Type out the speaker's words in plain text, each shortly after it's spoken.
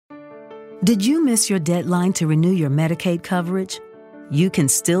Did you miss your deadline to renew your Medicaid coverage? You can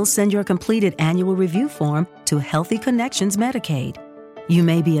still send your completed annual review form to Healthy Connections Medicaid. You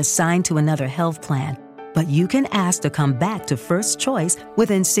may be assigned to another health plan, but you can ask to come back to First Choice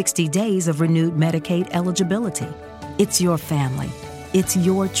within 60 days of renewed Medicaid eligibility. It's your family. It's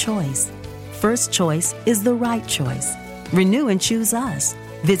your choice. First Choice is the right choice. Renew and choose us.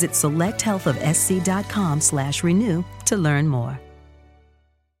 Visit selecthealthofsc.com/renew to learn more.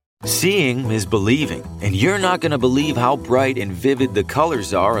 Seeing is believing, and you're not going to believe how bright and vivid the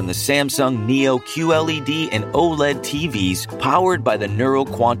colors are on the Samsung Neo QLED and OLED TVs powered by the Neural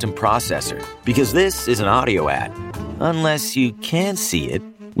Quantum Processor, because this is an audio ad. Unless you can see it,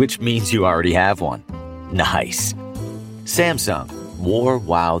 which means you already have one. Nice. Samsung, more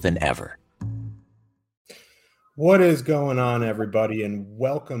wow than ever. What is going on, everybody, and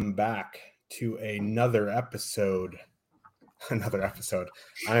welcome back to another episode. I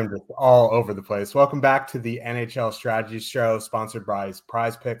am just all over the place. Welcome back to the NHL Strategy Show, sponsored by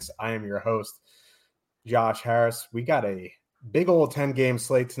Prize Picks. I am your host, Josh Harris. We got a big old 10-game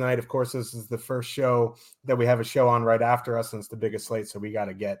slate tonight. Of course, this is the first show that we have a show on right after us, and it's the biggest slate, so we got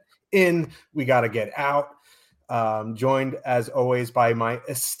to get in. We got to get out. Joined, as always, by my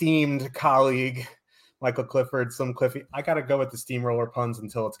esteemed colleague, Michael Clifford, Slim Cliffy. I got to go with the steamroller puns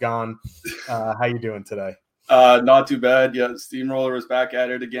until it's gone. How you doing today? Not too bad. Yeah, Steamroller was back at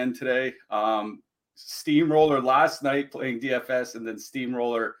it again today. Steamroller last night playing DFS, and then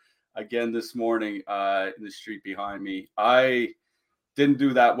Steamroller again this morning in the street behind me. I didn't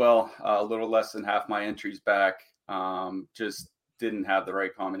do that well. A little less than half my entries back. Just didn't have the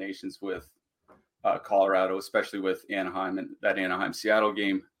right combinations with Colorado, especially with Anaheim and that Anaheim-Seattle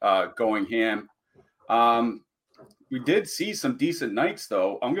game going ham. We did see some decent nights,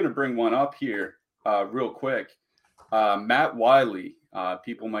 though. I'm going to bring one up here. Real quick, Matt Wiley,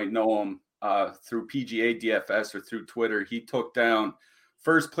 people might know him through PGA DFS or through Twitter. He took down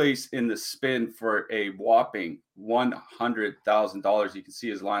first place in the spin for a whopping $100,000. You can see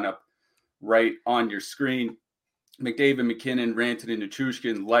his lineup right on your screen. McDavid, McKinnon, Rantanen,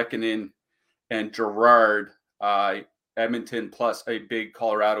 Nichushkin, Lehkonen, and Gerard, Edmonton plus a big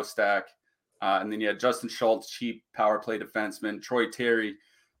Colorado stack. And then you had Justin Schultz, cheap power play defenseman, Troy Terry,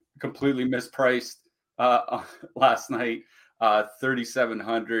 completely mispriced last night.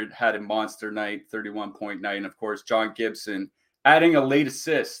 3,700, had a monster night, 31.9. Of course, John Gibson adding a late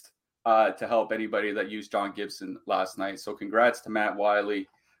assist to help anybody that used John Gibson last night. So congrats to Matt Wiley.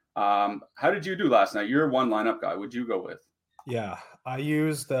 How did you do last night? You're a one lineup guy. What'd you go with? Yeah, I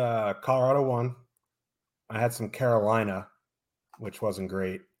used Colorado one. I had some Carolina, which wasn't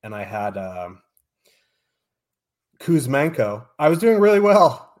great. And I had Kuzmenko. I was doing really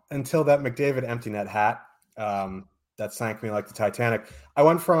well until that McDavid empty net hat that sank me like the Titanic. I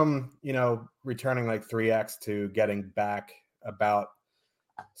went from, returning like 3x to getting back about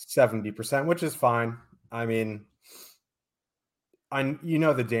 70%, which is fine. I mean,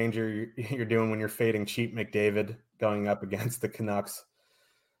 the danger you're doing when you're fading cheap McDavid going up against the Canucks.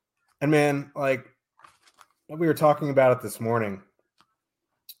 And man, like we were talking about it this morning,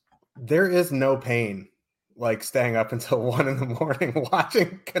 there is no pain like staying up until 1 a.m.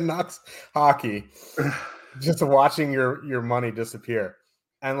 watching Canucks hockey, just watching your money disappear.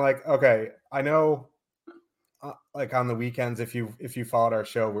 And like, okay, I know, like on the weekends, if you followed our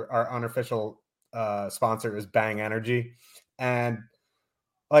show, our unofficial sponsor is Bang Energy, and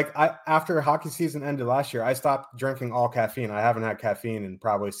like after hockey season ended last year, I stopped drinking all caffeine. I haven't had caffeine in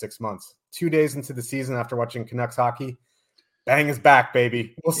probably 6 months. 2 days into the season, after watching Canucks hockey, Bang is back,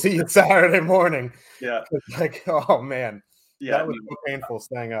 baby. We'll see you Saturday morning. Yeah. Like, oh, man. Yeah, that was so painful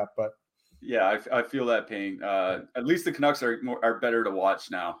staying up. But yeah, I feel that pain. At least the Canucks are better to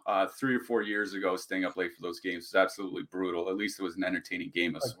watch now. 3 or 4 years ago, staying up late for those games was absolutely brutal. At least it was an entertaining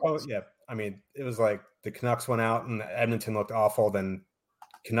game. Yeah. I mean, it was like the Canucks went out and Edmonton looked awful. Then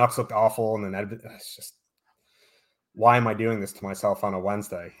Canucks looked awful. And then it's just, why am I doing this to myself on a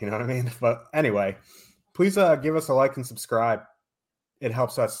Wednesday? You know what I mean? But anyway, please give us a like and subscribe. It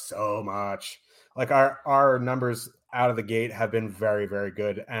helps us so much. Like our numbers out of the gate have been very, very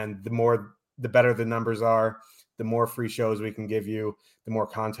good. And the better the numbers are, the more free shows we can give you, the more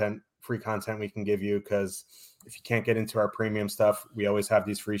free content we can give you. Because if you can't get into our premium stuff, we always have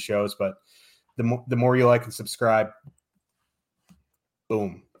these free shows. But the more you like and subscribe,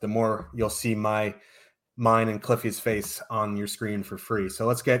 boom, the more you'll see mine and Cliffy's face on your screen for free. So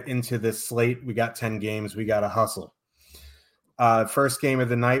let's get into this slate. We got 10 games. We got to hustle. First game of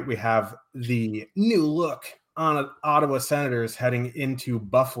the night, we have the new look on Ottawa Senators heading into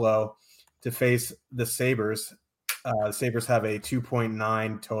Buffalo to face the Sabres. The Sabres have a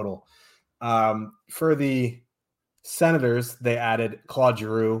 2.9 total. For the Senators, they added Claude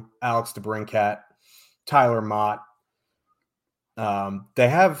Giroux, Alex DeBrincat, Tyler Mott.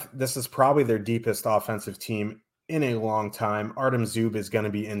 This is probably their deepest offensive team in a long time. Artem Zub is going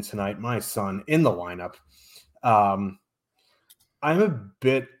to be in tonight, my son, in the lineup. I'm a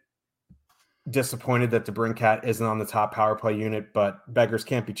bit disappointed that DeBrincat isn't on the top power play unit, but beggars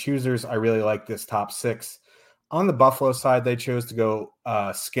can't be choosers. I really like this top six. On the Buffalo side, they chose to go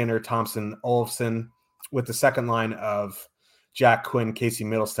Skinner, Thompson, Olofsson with the second line of Jack Quinn, Casey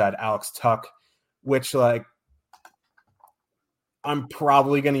Middlestad, Alex Tuck, which I'm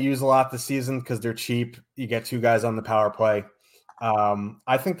probably going to use a lot this season because they're cheap. You get two guys on the power play.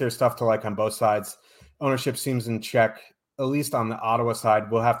 I think there's stuff to like on both sides. Ownership seems in check, at least on the Ottawa side.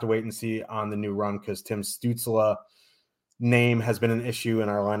 We'll have to wait and see on the new run because Tim Stützle name has been an issue in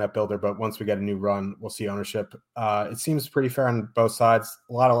our lineup builder, but once we get a new run, we'll see ownership. It seems pretty fair on both sides.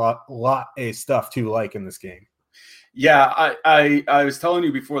 A lot of stuff to like in this game. Yeah, I was telling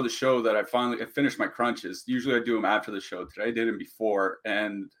you before the show that I finished my crunches. Usually I do them after the show. Today I did them before,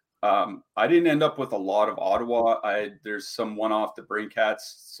 and I didn't end up with a lot of Ottawa. There's some one-off DeBrincats,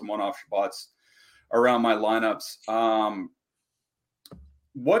 some one-off Shabbats around my lineups.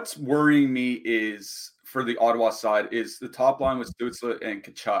 What's worrying me is for the Ottawa side is the top line with Stützle and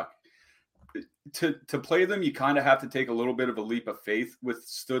Tkachuk. To play them, you kind of have to take a little bit of a leap of faith with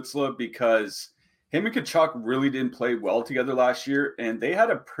Stützle because him and Tkachuk really didn't play well together last year, and they had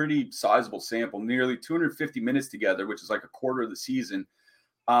a pretty sizable sample, nearly 250 minutes together, which is like a quarter of the season.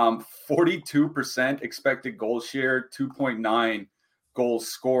 42% expected goal share, 2.9 goals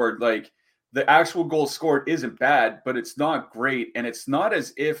scored. Like the actual goals scored isn't bad, but it's not great, and it's not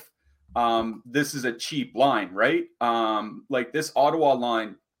as if this is a cheap line, right? Like this Ottawa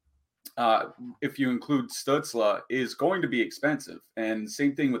line, if you include Stützle, is going to be expensive. And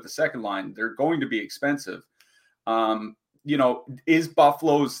same thing with the second line. They're going to be expensive. Is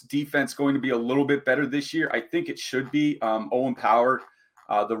Buffalo's defense going to be a little bit better this year? I think it should be. Owen Power,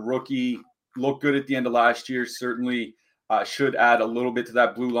 the rookie, looked good at the end of last year. Certainly should add a little bit to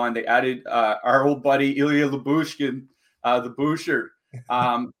that blue line. They added our old buddy Ilya Lyubushkin, the Boucher.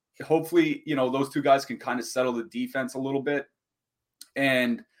 Hopefully, those two guys can kind of settle the defense a little bit.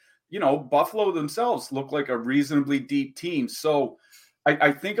 And Buffalo themselves look like a reasonably deep team. So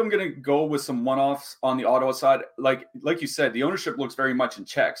I think I'm going to go with some one-offs on the Ottawa side. Like you said, the ownership looks very much in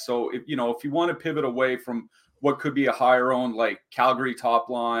check. So if you want to pivot away from what could be a higher owned like Calgary top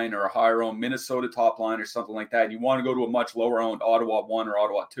line or a higher owned Minnesota top line or something like that, and you want to go to a much lower owned Ottawa 1 or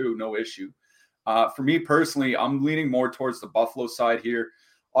Ottawa 2, no issue. For me personally, I'm leaning more towards the Buffalo side here.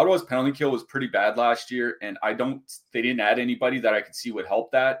 Ottawa's penalty kill was pretty bad last year, and they didn't add anybody that I could see would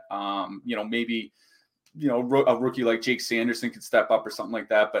help that. Maybe, a rookie like Jake Sanderson could step up or something like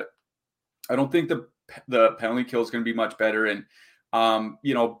that, but I don't think the penalty kill is going to be much better. And,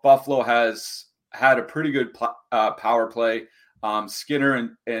 Buffalo has had a pretty good power play.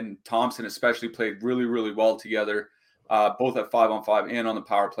 Skinner and Thompson especially played really, really well together, both at 5-on-5 and on the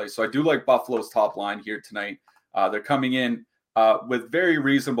power play. So I do like Buffalo's top line here tonight. They're coming in with very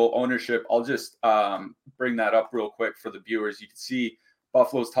reasonable ownership. I'll just bring that up real quick for the viewers. You can see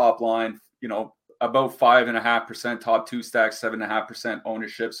Buffalo's top line, about 5.5%, top two stacks, 7.5%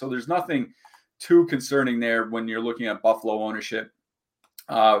 ownership. So there's nothing too concerning there when you're looking at Buffalo ownership.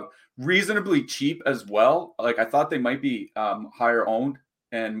 Reasonably cheap as well. Like I thought they might be higher owned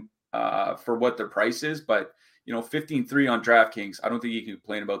and for what their price is, but 15.3 on DraftKings. I don't think you can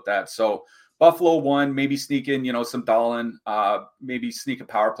complain about that. So Buffalo 1, maybe sneak in, some Dahlin, maybe sneak a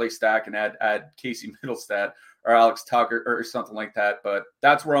power play stack and add Casey Middlestad or Alex Tucker or something like that. But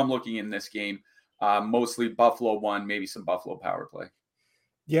that's where I'm looking in this game. Mostly Buffalo 1, maybe some Buffalo power play.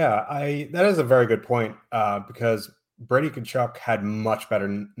 Yeah, that is a very good point because Brady Tkachuk had much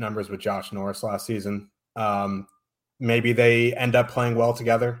better numbers with Josh Norris last season. Maybe they end up playing well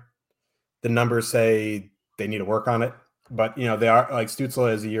together. The numbers say they need to work on it. But, they are like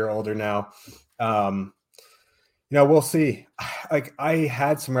Stützle is a year older now. We'll see. Like I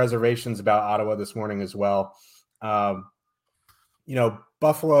had some reservations about Ottawa this morning as well.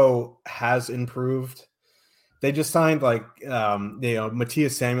 Buffalo has improved. They just signed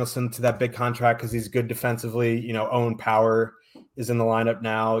Matthias Samuelsson to that big contract because he's good defensively. Owen Power is in the lineup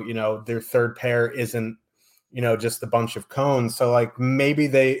now. Their third pair isn't, just a bunch of cones. So maybe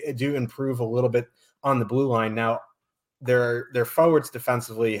they do improve a little bit on the blue line. Now, their forwards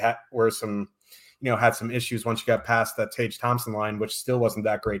defensively had some issues once you got past that Tage Thompson line, which still wasn't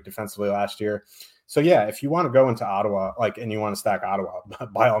that great defensively last year. So yeah, if you want to go into Ottawa, and you want to stack Ottawa,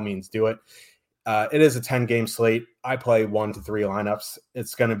 by all means do it. It is a 10-game slate. I play 1 to 3 lineups.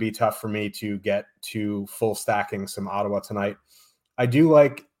 It's going to be tough for me to get to full stacking some Ottawa tonight. I do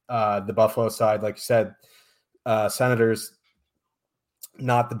like the Buffalo side. Like you said, Senators,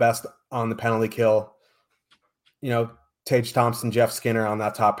 not the best on the penalty kill. Tage Thompson, Jeff Skinner on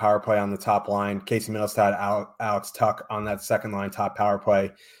that top power play on the top line. Casey Middlestad, Alex Tuck on that second line top power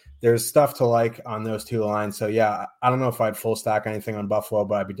play. There's stuff to like on those two lines. So, yeah, I don't know if I'd full stack anything on Buffalo,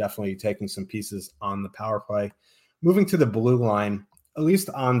 but I'd be definitely taking some pieces on the power play. Moving to the blue line, at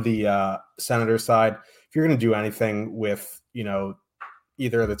least on the Senator side, if you're going to do anything with,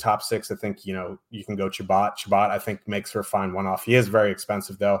 either of the top 6, I think, you can go Chabot. Chabot, I think, makes for a fine one-off. He is very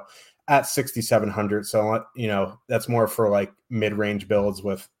expensive, though, at 6,700. So, that's more for like mid-range builds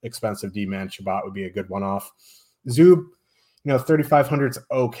with expensive D-man. Chabot would be a good one-off. Zub, 3,500 is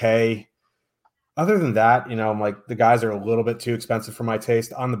okay. Other than that, I'm like, the guys are a little bit too expensive for my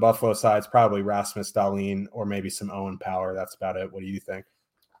taste. On the Buffalo side, it's probably Rasmus Dahlin or maybe some Owen Power. That's about it. What do you think?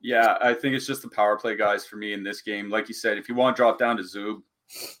 Yeah, I think it's just the power play guys for me in this game. Like you said, if you want to drop down to Zub,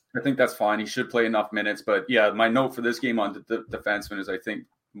 I think that's fine. He should play enough minutes. But, yeah, my note for this game on the defenseman is I think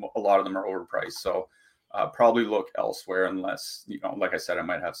a lot of them are overpriced. So probably look elsewhere unless, like I said, I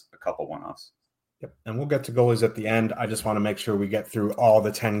might have a couple one-offs. Yep. And we'll get to goalies at the end. I just want to make sure we get through all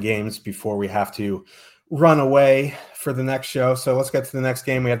the 10 games before we have to run away for the next show. So let's get to the next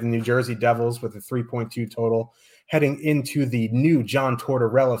game. We have the New Jersey Devils with a 3.2 total heading into the new John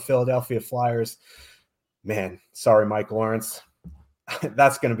Tortorella Philadelphia Flyers. Man, sorry, Mike Lawrence.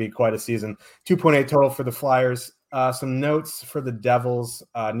 That's going to be quite a season. 2.8 total for the Flyers. Some notes for the Devils.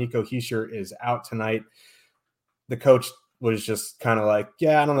 Nico Hischier is out tonight. The coach was just kind of like,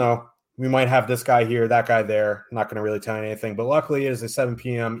 yeah, I don't know. We might have this guy here, that guy there. I'm not going to really tell you anything. But luckily, it is a 7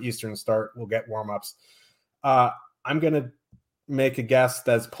 p.m. Eastern start. We'll get warm-ups. I'm going to make a guess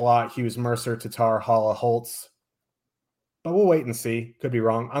that's Palat, Hughes, Mercer, Tatar, Haula, Holtz. But we'll wait and see. Could be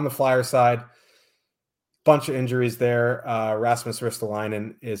wrong. On the Flyer side, bunch of injuries there. Rasmus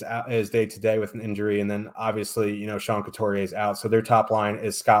Ristolainen is day-to-day with an injury. And then, obviously, Sean Couturier is out. So their top line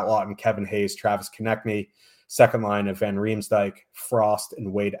is Scott Laughton, Kevin Hayes, Travis Konechny. Second line of Van Riemsdyk, Frost,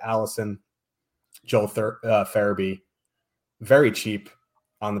 and Wade Allison. Joel Farabee, very cheap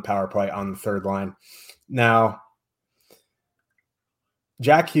on the power play on the third line. Now,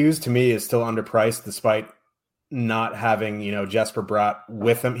 Jack Hughes, to me, is still underpriced despite not having, Jesper Bratt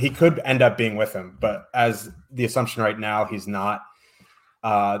with him. He could end up being with him, but as the assumption right now, he's not.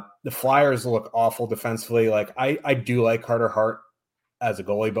 The Flyers look awful defensively. Like, I do like Carter Hart as a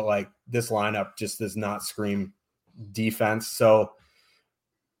goalie, but like this lineup just does not scream defense. So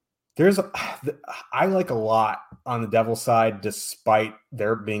I like a lot on the Devils side, despite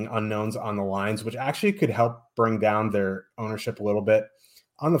there being unknowns on the lines, which actually could help bring down their ownership a little bit.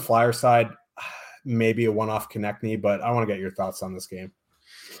 On the Flyer side, maybe a one-off Konechny, but I want to get your thoughts on this game.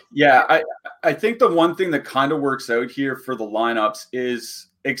 Yeah, I think the one thing that kind of works out here for the lineups is,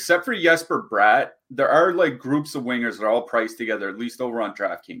 except for Jesper Bratt, there are like groups of wingers that are all priced together, at least over on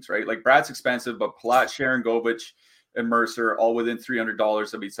DraftKings, right? Like Bratt's expensive, but Palat, Sharon Govich, and Mercer all within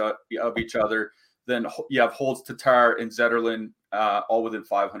 $300 of each other. Then you have Holtz, Tatar, and Zetterlund all within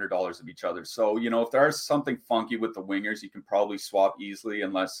 $500 of each other. So, if there's something funky with the wingers, you can probably swap easily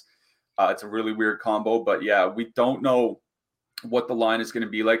unless it's a really weird combo. But yeah, we don't know what the line is going to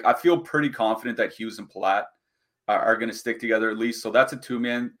be like. I feel pretty confident that Hughes and Palat are going to stick together at least. So that's a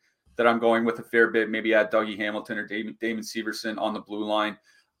two-man that I'm going with a fair bit. Maybe add Dougie Hamilton or Damon Severson on the blue line.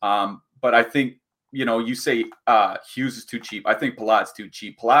 But I think, you say Hughes is too cheap. I think Palat's too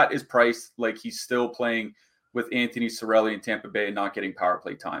cheap. Palat is priced like he's still playing with Anthony Cirelli in Tampa Bay and not getting power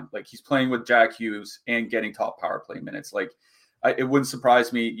play time. Like he's playing with Jack Hughes and getting top power play minutes. Like it wouldn't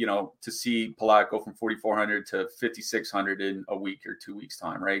surprise me, to see Palat go from 4,400 to 5,600 in a week or 2 weeks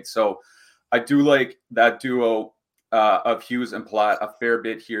time. Right. So I do like that duo of Hughes and Palat a fair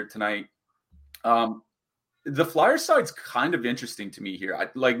bit here tonight. The Flyers side's kind of interesting to me here. I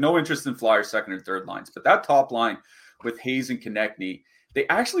like no interest in Flyers second and third lines, but that top line with Hayes and Konechny, they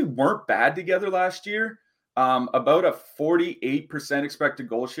actually weren't bad together last year. About a 48% expected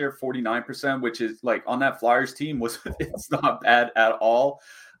goal share, 49%, which is like on that Flyers team it's not bad at all.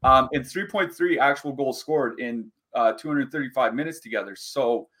 And 3.3 actual goals scored in 235 minutes together.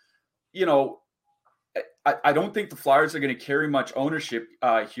 So, I don't think the Flyers are going to carry much ownership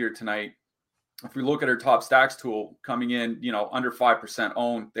here tonight. If we look at our top stacks tool coming in, under 5%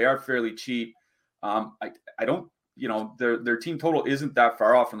 owned, they are fairly cheap. I don't, their team total isn't that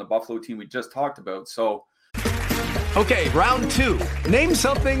far off from the Buffalo team we just talked about. So, okay, round two. Name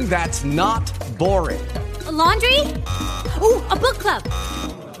something that's not boring. A laundry? Ooh, a book club.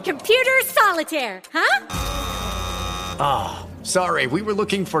 Computer solitaire, huh? Ah, sorry, we were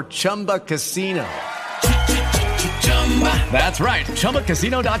looking for Chumba Casino. That's right,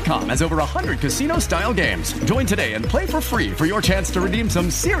 ChumbaCasino.com has over 100 casino-style games. Join today and play for free for your chance to redeem some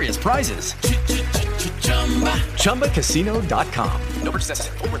serious prizes. ChumbaCasino.com. No purchase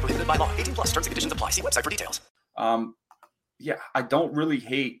necessary. Void where prohibited by law. 18+ terms and conditions apply. See website for details. Yeah, I don't really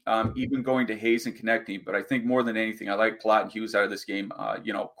hate even going to Hayes and Konechny, but I think more than anything, I like Palat and Hughes out of this game.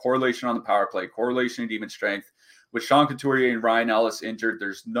 Correlation on the power play, correlation at even strength. With Sean Couturier and Ryan Ellis injured,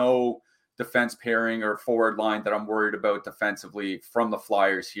 there's no defense pairing or forward line that I'm worried about defensively from the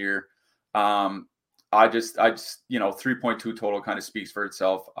Flyers here. I just 3.2 total kind of speaks for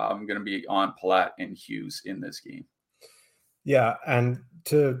itself. I'm going to be on Palat and Hughes in this game. Yeah, and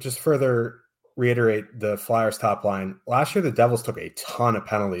to just further reiterate the Flyers top line, last year the Devils took a ton of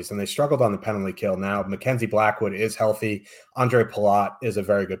penalties and they struggled on the penalty kill. Now Mackenzie Blackwood is healthy. Andre Palat is a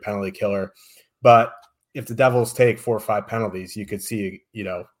very good penalty killer. But if the Devils take 4 or 5 penalties, you could see,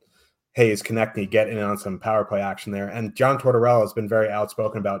 Hayes Konechny get in on some power play action there. And John Tortorella has been very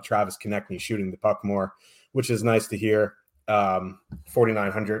outspoken about Travis Konechny shooting the puck more, which is nice to hear.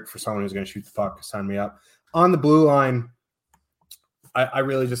 4,900 for someone who's going to shoot the puck. Sign me up. On the blue line, I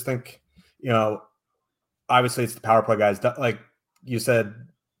really just think, obviously it's the power play guys. Like you said,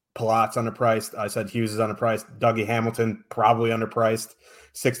 Palat's underpriced. I said Hughes is underpriced. Dougie Hamilton, probably underpriced.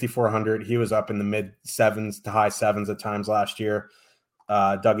 6,400. He was up in the mid 7s to high 7s at times last year.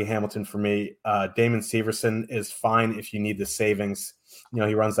 Dougie Hamilton for me. Damon Severson is fine if you need the savings.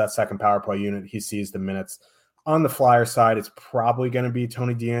 He runs that second power play unit. He sees the minutes. On the Flyer side, it's probably going to be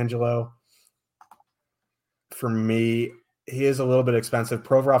Tony DeAngelo. For me, he is a little bit expensive.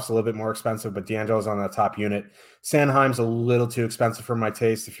 Provorov's a little bit more expensive, but DeAngelo's on that top unit. Sanheim's a little too expensive for my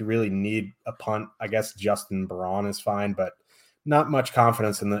taste. If you really need a punt, I guess Justin Braun is fine, but not much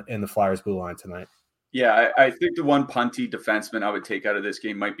confidence in the Flyers blue line tonight. Yeah, I think the one punty defenseman I would take out of this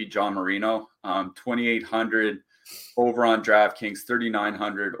game might be John Marino. 2,800 over on DraftKings,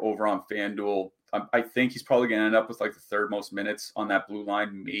 3,900 over on FanDuel. I think he's probably going to end up with like the third most minutes on that blue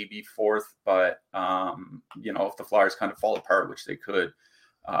line, maybe fourth. But, if the Flyers kind of fall apart, which they could,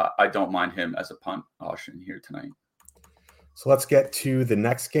 I don't mind him as a punt option here tonight. So let's get to the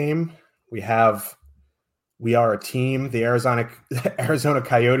next game. We are a team, the Arizona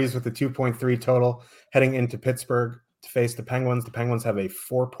Coyotes with a 2.3 total heading into Pittsburgh to face the Penguins. The Penguins have a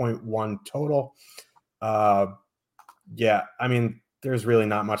 4.1 total. There's really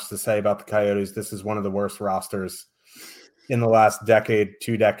not much to say about the Coyotes. This is one of the worst rosters in the last decade,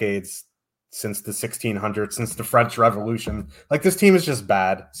 2 decades, since the 1600s, since the French Revolution. Like, this team is just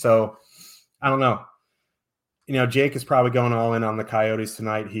bad. So I don't know. Jake is probably going all in on the Coyotes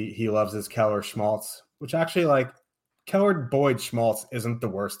tonight. He loves his Keller Schmaltz, which actually, Keller, Boyd, Schmaltz isn't the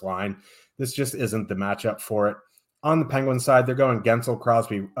worst line. This just isn't the matchup for it. On the Penguin side, they're going Gensel,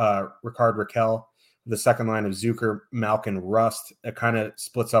 Crosby, Ricard Raquel, the second line of Zucker, Malkin, Rust. It kind of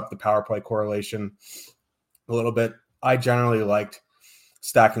splits up the power play correlation a little bit. I generally liked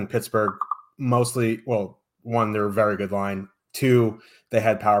stacking Pittsburgh mostly. Well, one, they're a very good line. 2, they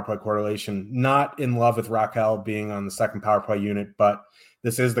had power play correlation. Not in love with Raquel being on the second power play unit, but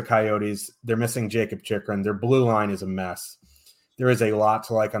this is the Coyotes. They're missing Jacob Chikrin. Their blue line is a mess. There is a lot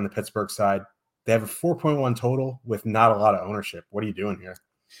to like on the Pittsburgh side. They have a 4.1 total with not a lot of ownership. What are you doing here?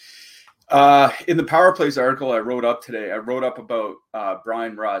 In the Power Plays article I wrote up today, I wrote up about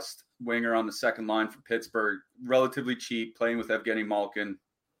Brian Rust, winger on the second line for Pittsburgh, relatively cheap, playing with Evgeny Malkin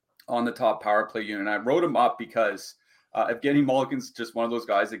on the top power play unit. And I wrote him up because Evgeny Malkin's just one of those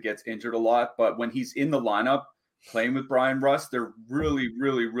guys that gets injured a lot. But when he's in the lineup playing with Brian Rust, they're really,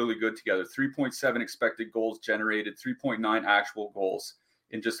 really, really good together. 3.7 expected goals generated, 3.9 actual goals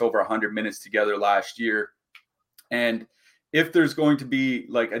in just over 100 minutes together last year. And if there's going to be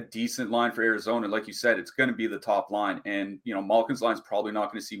like a decent line for Arizona, like you said, it's going to be the top line. And, Malkin's line's probably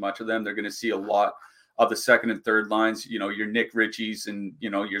not going to see much of them. They're going to see a lot of the second and third lines, your Nick Ritchies and,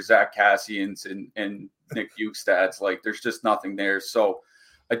 your Zach Cassians and Nick Bukestads. Like, there's just nothing there. So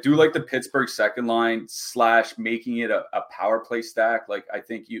I do like the Pittsburgh second line / making it a power play stack. Like, I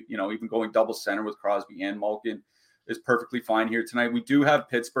think, even going double center with Crosby and Malkin is perfectly fine here tonight. We do have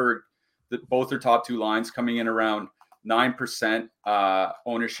Pittsburgh, both their top 2 lines coming in around 9%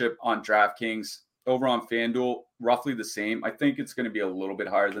 ownership on DraftKings. Over on FanDuel, roughly the same. I think it's going to be a little bit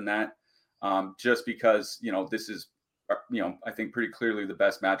higher than that, just because, this is, I think pretty clearly the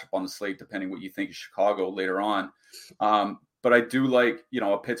best matchup on the slate, depending what you think of Chicago later on. But I do like,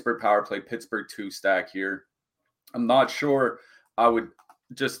 a Pittsburgh power play, Pittsburgh 2 stack here. I'm not sure I would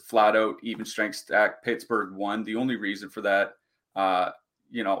just flat out even strength stack Pittsburgh 1. The only reason for that,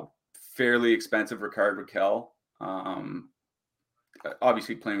 fairly expensive Rickard Rakell.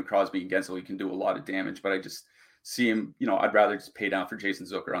 Obviously playing with Crosby and Gensel, he can do a lot of damage, but I just see him, I'd rather just pay down for Jason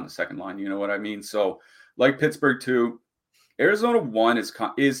Zucker on the second line. You know what I mean? So like Pittsburgh 2, Arizona 1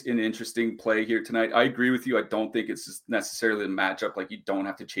 is an interesting play here tonight. I agree with you. I don't think it's just necessarily a matchup. Like, you don't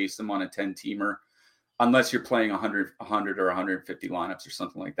have to chase them on a 10-teamer unless you're playing 100 or 150 lineups or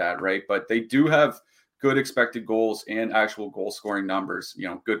something like that, right? But they do have good expected goals and actual goal scoring numbers,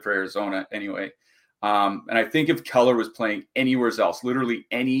 good for Arizona anyway. And I think if Keller was playing anywhere else, literally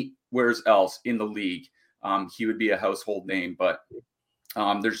anywhere else in the league, he would be a household name. But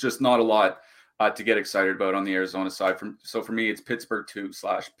there's just not a lot to get excited about on the Arizona side. So for me, it's Pittsburgh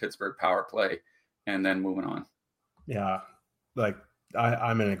 2/Pittsburgh power play, and then moving on. Yeah, like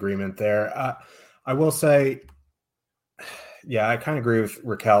I'm in agreement there. I will say, yeah, I kind of agree with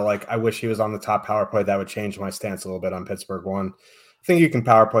Raquel. Like, I wish he was on the top power play. That would change my stance a little bit on Pittsburgh 1. I think you can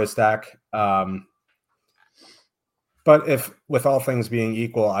power play stack. But if, with all things being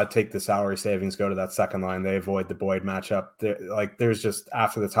equal, I'd take the salary savings, go to that second line. They avoid the Boyd matchup. There's just,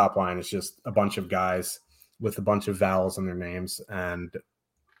 after the top line, it's just a bunch of guys with a bunch of vowels in their names, and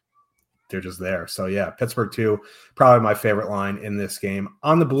they're just there. So, yeah, Pittsburgh 2, probably my favorite line in this game.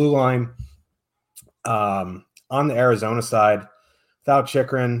 On the blue line, on the Arizona side, without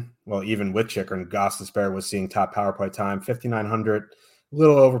Chychrun, well, even with Chychrun, Gostisbehere was seeing top power play time, 5,900, a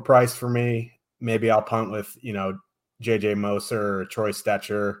little overpriced for me. Maybe I'll punt with, JJ Moser or Troy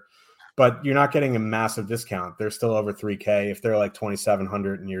Stetcher, but you're not getting a massive discount. They're still over $3,000. If they're like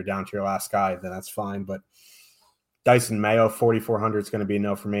 2,700 and you're down to your last guy, then that's fine. But Dyson Mayo, 4,400 is going to be a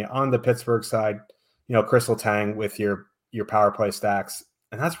no for me. On the Pittsburgh side, Chris Letang with your power play stacks,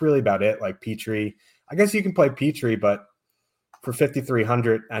 and that's really about it. Like Petrie, I guess you can play Petrie, but for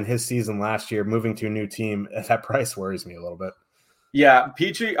 5,300 and his season last year, moving to a new team, that price worries me a little bit. Yeah,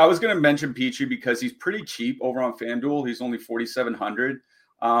 Petrie. I was going to mention Petrie because he's pretty cheap over on FanDuel. He's only 4,700.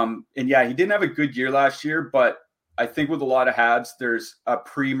 And yeah, he didn't have a good year last year, but I think with a lot of Habs, there's a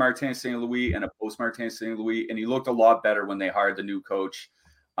pre-Martin St. Louis and a post-Martin St. Louis, and he looked a lot better when they hired the new coach.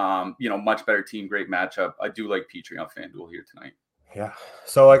 Much better team, great matchup. I do like Petrie on FanDuel here tonight. Yeah.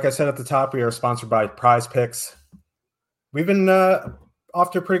 So like I said at the top, we are sponsored by Prize Picks. We've been off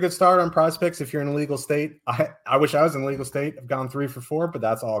to a pretty good start on Prize Picks. If you're in a legal state, I wish I was in a legal state. I've gone 3 for 4, but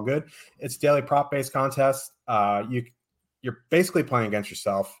that's all good. It's daily prop-based contest. You're basically playing against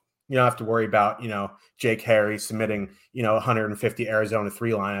yourself. You don't have to worry about, Jake Harry submitting, 150 Arizona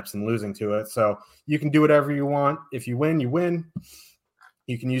 3 lineups and losing to it. So you can do whatever you want. If you win, you win.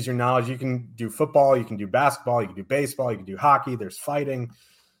 You can use your knowledge. You can do football. You can do basketball. You can do baseball. You can do hockey. There's fighting.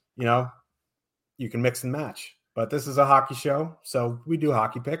 You can mix and match. But this is a hockey show, so we do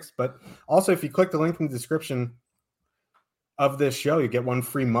hockey picks. But also, if you click the link in the description of this show, you get 1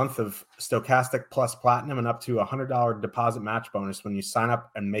 free month of Stochastic Plus Platinum and up to a $100 deposit match bonus when you sign up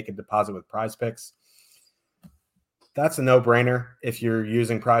and make a deposit with Prize Picks. That's a no-brainer. If you're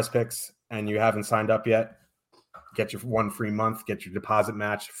using Prize Picks and you haven't signed up yet, get your 1 free month, get your deposit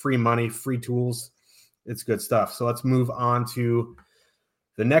match, free money, free tools. It's good stuff. So let's move on to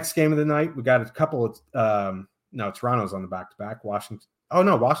the next game of the night. We got a couple of Toronto's on the back-to-back.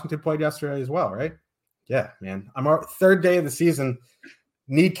 Washington played yesterday as well, right? Yeah, man. I'm our third day of the season.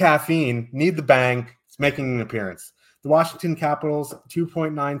 Need caffeine, need the bang. It's making an appearance. The Washington Capitals,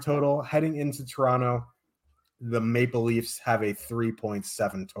 2.9 total. Heading into Toronto, the Maple Leafs have a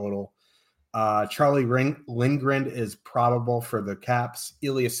 3.7 total. Charlie Lindgren is probable for the Caps.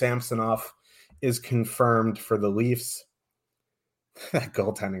 Ilya Samsonov is confirmed for the Leafs.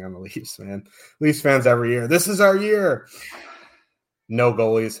 Goaltending on the Leafs, man. Leafs fans every year. This is our year. No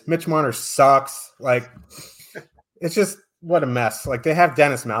goalies. Mitch Marner sucks. Like, it's just what a mess. Like, they have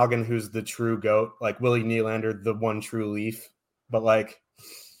Dennis Malgin, who's the true GOAT. Like, Willie Nylander, the one true Leaf. But, like,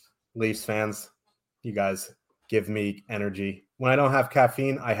 Leafs fans, you guys give me energy. When I don't have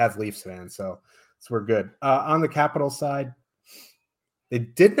caffeine, I have Leafs fans. So we're good. On the Capitals side, they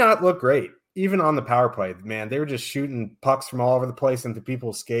did not look great. Even on the power play, man, they were just shooting pucks from all over the place into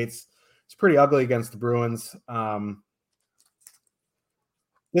people's skates. It's pretty ugly against the Bruins.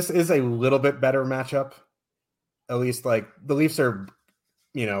 This is a little bit better matchup. At least, like, the Leafs are,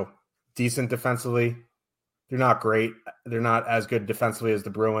 decent defensively. They're not great. They're not as good defensively as the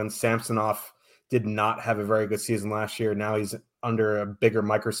Bruins. Samsonov did not have a very good season last year. Now he's under a bigger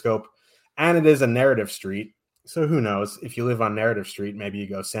microscope. And it is a narrative street. So who knows? If you live on Narrative Street, maybe you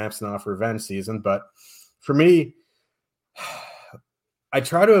go Samsonov revenge season. But for me, I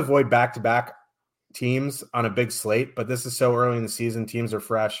try to avoid back-to-back teams on a big slate, but this is so early in the season. Teams are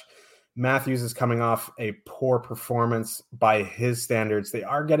fresh. Matthews is coming off a poor performance by his standards. They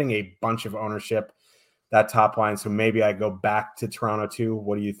are getting a bunch of ownership, that top line. So maybe I go back to Toronto too.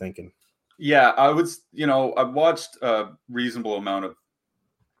 What are you thinking? Yeah, I watched a reasonable amount of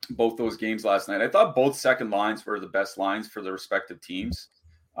both those games last night. I thought both second lines were the best lines for the respective teams.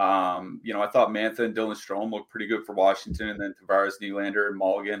 I thought Mantha and Dylan Strome looked pretty good for Washington, and then Tavares, Nylander, and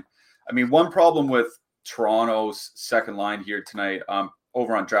Mulligan. I mean, one problem with Toronto's second line here tonight,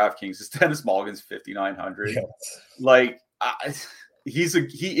 over on DraftKings, is Dennis Mulligan's 5,900. Yes. Like, he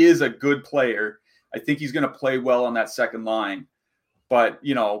is a good player. I think he's going to play well on that second line, but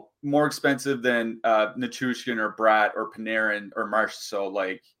more expensive than Nichushkin or Bratt or Panarin or Marsh. So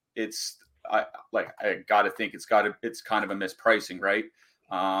like, I got to think it's kind of a mispricing, right?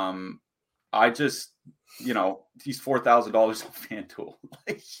 I just, he's $4,000 on FanDuel.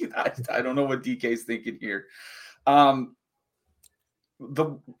 I don't know what DK's thinking here.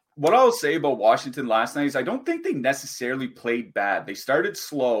 What I'll say about Washington last night is I don't think they necessarily played bad. They started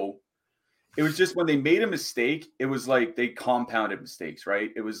slow. It was just when they made a mistake, it was like they compounded mistakes,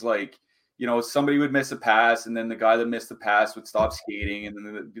 right? It was like, somebody would miss a pass, and then the guy that missed the pass would stop skating, and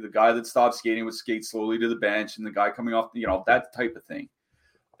then the guy that stopped skating would skate slowly to the bench, and the guy coming off, that type of thing.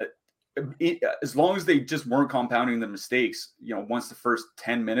 As long as they just weren't compounding the mistakes, once the first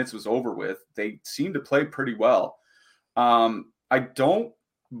 10 minutes was over with, they seemed to play pretty well. I don't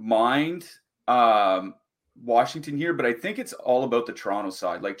mind Washington here, but I think it's all about the Toronto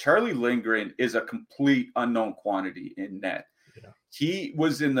side. Like, Charlie Lindgren is a complete unknown quantity in net. Yeah. He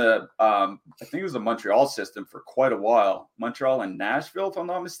was in the, I think it was the Montreal system for quite a while. Montreal and Nashville, if I'm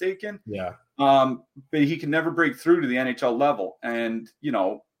not mistaken. Yeah. But he can never break through to the NHL level. And,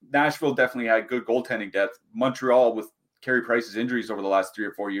 Nashville definitely had good goaltending depth. Montreal, with Carey Price's injuries over the last 3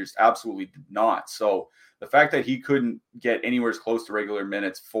 or 4 years, absolutely did not. So the fact that he couldn't get anywhere close to regular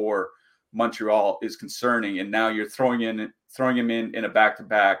minutes for Montreal is concerning. And now you're throwing him in a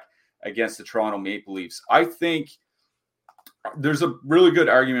back-to-back against the Toronto Maple Leafs. I think there's a really good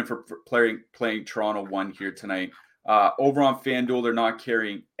argument for playing Toronto 1 here tonight. Over on FanDuel, they're not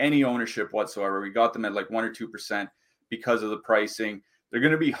carrying any ownership whatsoever. We got them at like 1 or 2% because of the pricing. They're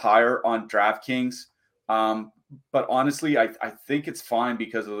going to be higher on DraftKings. But honestly, I think it's fine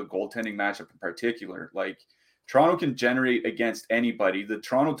because of the goaltending matchup in particular. Like, Toronto can generate against anybody. The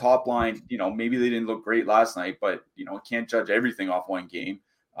Toronto top line, maybe they didn't look great last night, but, can't judge everything off one game.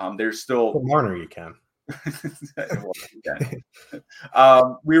 There's still... For Marner, you can.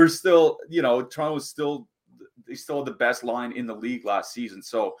 We were still, Toronto was still... They still had the best line in the league last season.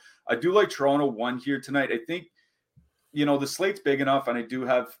 So I do like Toronto 1 here tonight. I think, the slate's big enough, and I do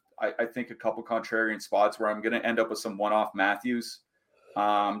have, I think, a couple contrarian spots where I'm going to end up with some one-off Matthews,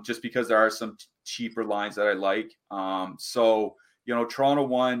 just because there are some cheaper lines that I like. So, Toronto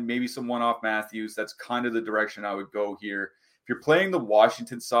 1, maybe some one-off Matthews. That's kind of the direction I would go here. If you're playing the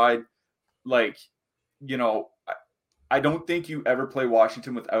Washington side, like, I don't think you ever play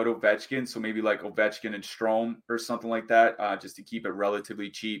Washington without Ovechkin. So maybe like Ovechkin and Strome or something like that, just to keep it relatively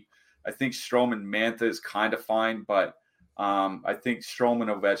cheap. I think Strome and Mantha is kind of fine, but I think Strome and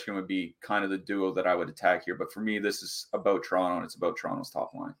Ovechkin would be kind of the duo that I would attack here. But for me, this is about Toronto, and it's about Toronto's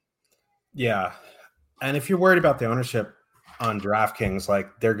top line. Yeah. And if you're worried about the ownership on DraftKings,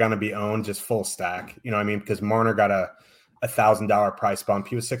 like, they're going to be owned just full stack. Because Marner got a $1,000 price bump.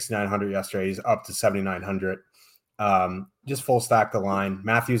 He was 6,900 yesterday. He's up to 7,900. Just full stack the line.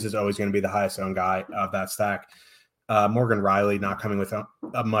 Matthews is always going to be the highest owned guy of that stack. Morgan Riley not coming with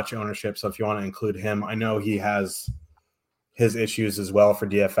much ownership. So if you want to include him, I know he has his issues as well for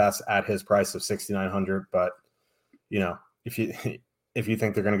DFS at his price of 6,900. But, if you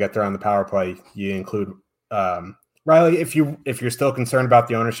think they're going to get there on the power play, you include Riley. If you're still concerned about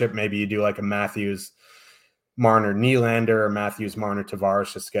the ownership, maybe you do like a Matthews, Marner, Nylander, or Matthews, Marner,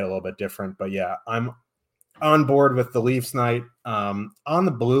 Tavares, just to get a little bit different. But yeah, I'm on board with the Leafs night. On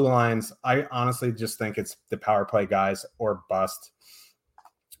the blue lines, I honestly just think it's the power play guys or bust.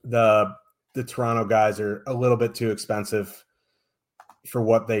 The Toronto guys are a little bit too expensive for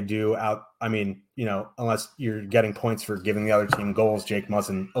what they do out. I mean, unless you're getting points for giving the other team goals, Jake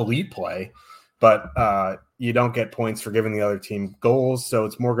Muzzin elite play, but you don't get points for giving the other team goals. So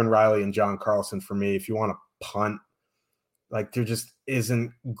it's Morgan Riley and John Carlson for me. If you want to punt, like, there just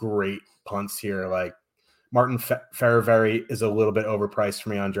isn't great punts here. Like, Martin Ferraveri is a little bit overpriced for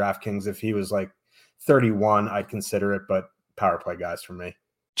me on DraftKings. If he was like 31, I'd consider it, but power play guys for me.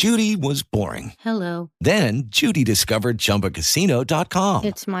 Judy was boring. Hello. Then Judy discovered ChumbaCasino.com.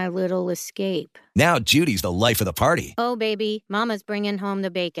 It's my little escape. Now Judy's the life of the party. Oh, baby, mama's bringing home the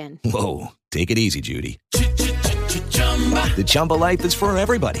bacon. Whoa, take it easy, Judy. The Chumba life is for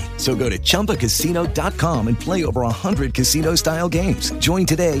everybody. So go to ChumbaCasino.com and play over 100 casino-style games. Join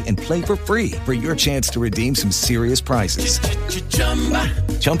today and play for free for your chance to redeem some serious prizes.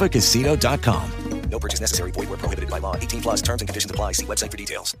 ChumbaCasino.com. No purchase necessary. Void where prohibited by law. 18 plus terms and conditions apply. See website for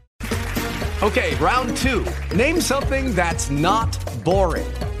details. Okay, round two. Name something that's not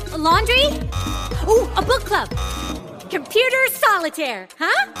boring. A laundry? Ooh, a book club. Computer solitaire,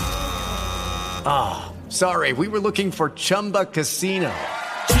 huh? Ah, sorry, we were looking for Chumba Casino.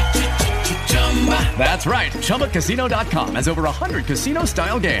 That's right, ChumbaCasino.com has over 100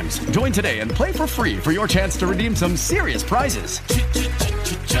 casino-style games. Join today and play for free for your chance to redeem some serious prizes.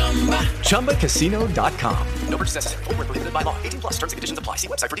 ChumbaCasino.com. No purchase necessary. Void where prohibited by law. 18 plus terms and conditions apply. See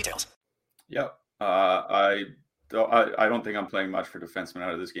website for details. Yep. I don't think I'm playing much for defensemen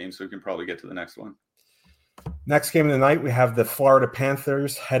out of this game, so we can probably get to the next one. Next game of the night, we have the Florida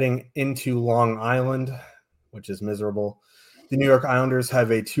Panthers heading into Long Island, which is miserable. The New York Islanders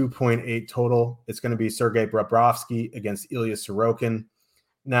have a 2.8 total. It's going to be Sergei Bobrovsky against Ilya Sorokin.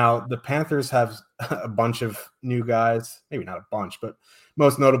 Now, the Panthers have a bunch of new guys, maybe not a bunch, but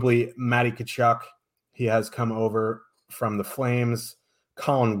most notably Matty Tkachuk. He has come over from the Flames.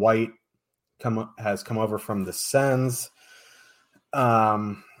 Colin White has come over from the Sens.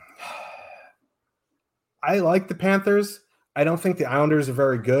 I like the Panthers. I don't think the Islanders are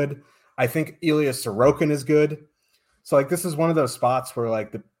very good. I think Ilya Sorokin is good. So, like, this is one of those spots where,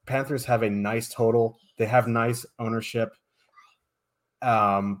 like, the Panthers have a nice total. They have nice ownership.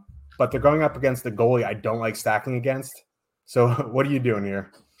 But they're going up against the goalie I don't like stacking against. So, what are you doing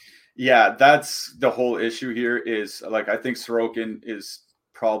here? Yeah, that's the whole issue here is, like, I think Sorokin is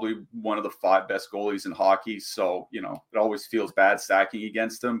probably one of the 5 best goalies in hockey. So, you know, it always feels bad stacking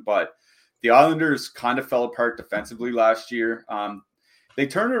against him. But the Islanders kind of fell apart defensively last year. They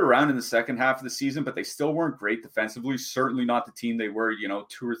turned it around in the second half of the season, but they still weren't great defensively. Certainly not the team they were, 2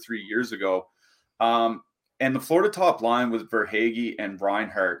 or 3 years ago. And the Florida top line with Verhaeghe and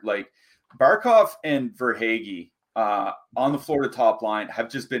Reinhart, like Barkov and Verhaeghe on the Florida top line have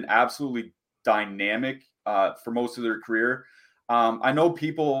just been absolutely dynamic for most of their career. I know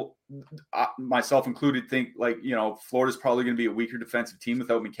people, myself included, think like, Florida's probably going to be a weaker defensive team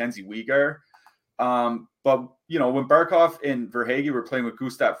without Mackenzie Weegar. But, when Barkov and Verhaeghe were playing with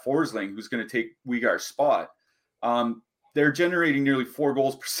Gustav Forsling, who's going to take Weegar's spot, they're generating nearly 4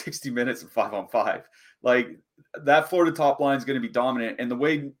 goals per 60 minutes of 5-on-5. Like, that Florida top line is going to be dominant. And the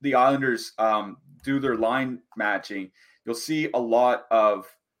way the Islanders do their line matching, you'll see a lot of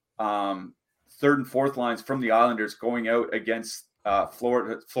third and fourth lines from the Islanders going out against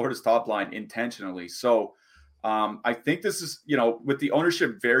Florida's top line intentionally. So I think this is, with the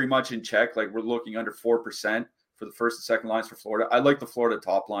ownership very much in check, like we're looking under 4% for the first and second lines for Florida. I like the Florida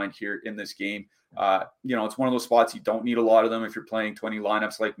top line here in this game. It's one of those spots you don't need a lot of them if you're playing 20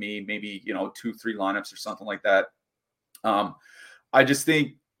 lineups like me, maybe, 2-3 lineups or something like that. I just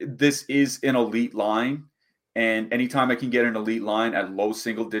think this is an elite line. And anytime I can get an elite line at low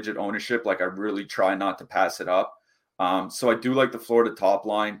single-digit ownership, like I really try not to pass it up. So I do like the Florida top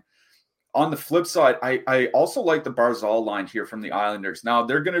line. On the flip side, I also like the Barzal line here from the Islanders. Now,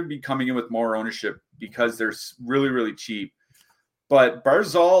 they're going to be coming in with more ownership because they're really, really cheap. But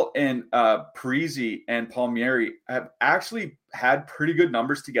Barzal and Parise and Palmieri have actually had pretty good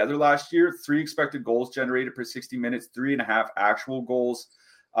numbers together last year. 3 expected goals generated per 60 minutes, 3.5 actual goals.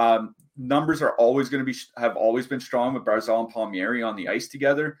 Numbers are always going to have always been strong with Barzal and Palmieri on the ice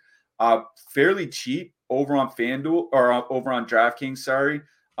together. Fairly cheap over on FanDuel or over on DraftKings. Sorry,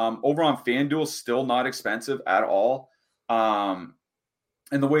 over on FanDuel, still not expensive at all. And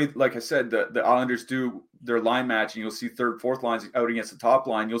the way, like I said, the Islanders do their line matching, you'll see third, fourth lines out against the top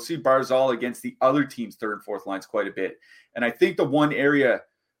line. You'll see Barzal against the other team's third and fourth lines quite a bit. And I think the one area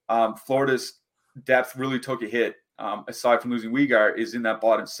Florida's depth really took a hit, aside from losing Weegar, is in that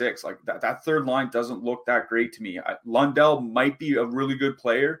bottom 6. Like that third line doesn't look that great to me. Lundell might be a really good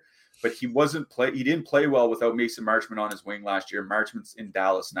player, but he didn't play well without Mason Marchment on his wing last year. Marchment's in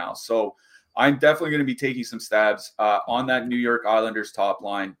Dallas now. So I'm definitely going to be taking some stabs on that New York Islanders top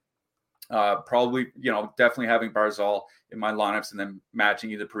line. Probably, definitely having Barzal in my lineups and then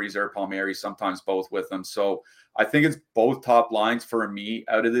matching either Parise or Palmieri, sometimes both with them. So I think it's both top lines for me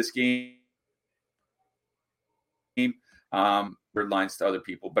out of this game. Third lines to other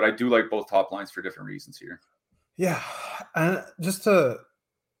people, but I do like both top lines for different reasons here. Yeah. And just to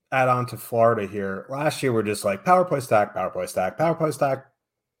add on to Florida here, last year we're just like power play stack, Florida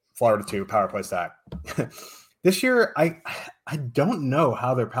 2, power play stack. This year, I don't know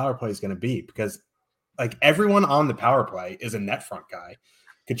how their power play is going to be because like everyone on the power play is a net front guy.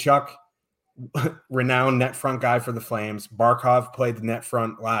 Tkachuk, renowned net front guy for the Flames. Barkov played the net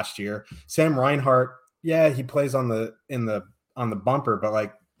front last year. Sam Reinhart, yeah, he plays on the bumper, but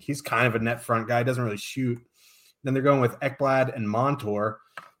like he's kind of a net front guy, doesn't really shoot. Then they're going with Ekblad and Montour.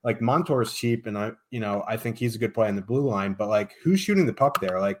 Like Montour is cheap, and I think he's a good play in the blue line, but like who's shooting the puck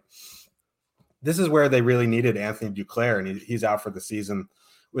there? Like this is where they really needed Anthony Duclair, and he's out for the season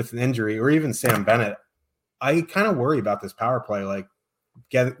with an injury, or even Sam Bennett. I kind of worry about this power play, like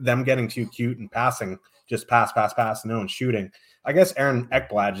them getting too cute and passing, just pass, no one shooting. I guess Aaron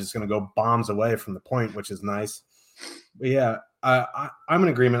Ekblad is going to go bombs away from the point, which is nice. But yeah, I'm in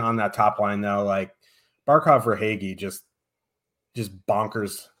agreement on that top line though. Like Barkov or Hagee, just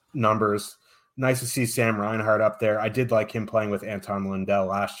bonkers numbers. Nice to see Sam Reinhart up there. I did like him playing with Anton Lundell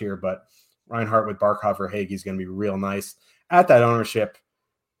last year, but Reinhart with Barkov or Hagee is going to be real nice. At that ownership,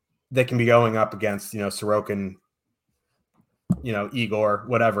 they can be going up against, Sorokin, Igor,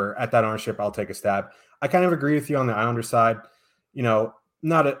 whatever. At that ownership, I'll take a stab. I kind of agree with you on the Islander side. I'm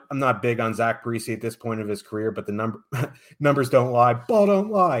not big on Zach Parise at this point of his career, but the numbers don't lie. Ball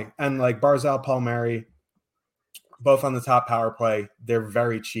don't lie. And like Barzal, Palmieri, both on the top power play, they're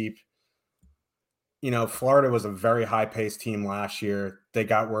very cheap. Florida was a very high-paced team last year. They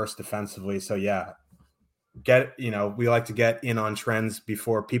got worse defensively. So yeah, we like to get in on trends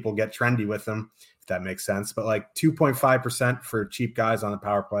before people get trendy with them, if that makes sense. But like 2.5% for cheap guys on the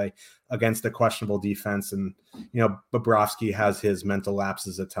power play against a questionable defense. And, Bobrovsky has his mental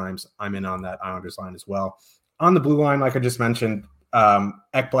lapses at times. I'm in on that Islanders line as well. On the blue line, like I just mentioned,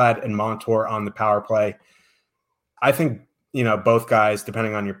 Ekblad and Montour on the power play. I think, both guys,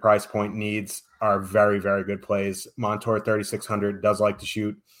 depending on your price point needs, are very, very good plays. Montour, 3,600, does like to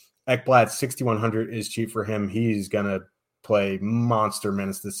shoot. Ekblad, 6,100 is cheap for him. He's going to play monster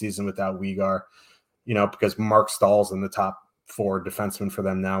minutes this season without Weegar, because Mark Stahl's in the top 4 defensemen for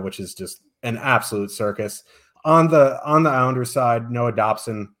them now, which is just an absolute circus. On the Islanders side, Noah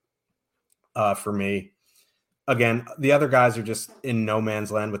Dobson for me. Again, the other guys are just in no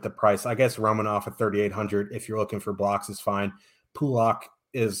man's land with the price. I guess Romanoff at 3,800, if you're looking for blocks, is fine. Pulak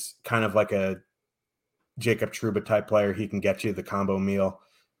is kind of like a Jacob Trouba type player. He can get you the combo meal.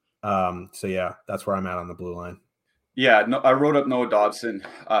 So yeah, that's where I'm at on the blue line. Yeah, no, I wrote up Noah Dobson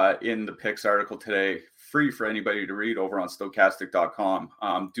in the picks article today, free for anybody to read over on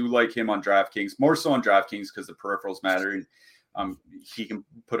Stokastic.com. Do like him on DraftKings, more so on DraftKings because the peripherals matter. And he can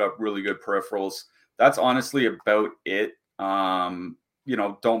put up really good peripherals. That's honestly about it. Don't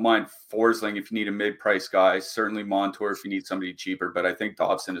mind Forsling if you need a mid-price guy. Certainly Montour if you need somebody cheaper. But I think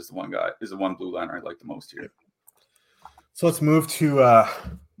Dobson is the one blue liner I like the most here. So let's move to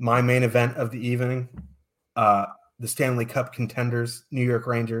my main event of the evening, the Stanley Cup contenders, New York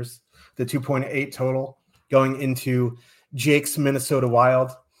Rangers, the 2.8 total going into Jake's Minnesota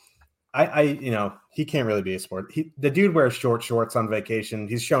Wild. He can't really be a sport. The dude wears short shorts on vacation.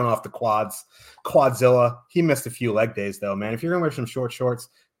 He's showing off the Quadzilla. He missed a few leg days though, man. If you're gonna wear some short shorts,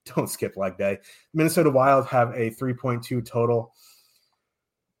 don't skip leg day. Minnesota Wild have a 3.2 total.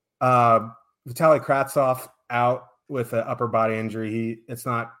 Vitaly Kravtsov out with an upper body injury. It's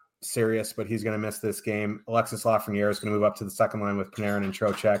not serious, but he's going to miss this game. Alexis Lafreniere is going to move up to the second line with Panarin and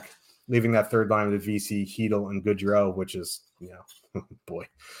Trocheck, leaving that third line with VC, Hedl, and Goudreau, which is, boy.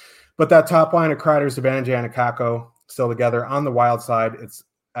 But that top line of Kreider, Zibanejad, and Kakko still together. On the Wild side, it's,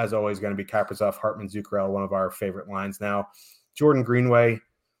 as always, going to be Kaprizov, Hartman, Zuccarello, one of our favorite lines now. Jordan Greenway,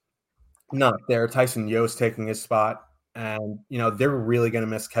 not there. Tyson Yost taking his spot. And, they're really going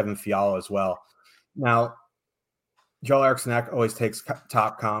to miss Kevin Fiala as well. Now, Joel Eriksson always takes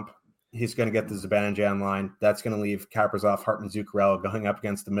top comp. He's going to get the Zibanejad line. That's going to leave Kaprizov, Hartman, Zuccarello going up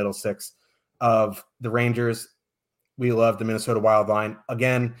against the middle six of the Rangers. We love the Minnesota Wild line.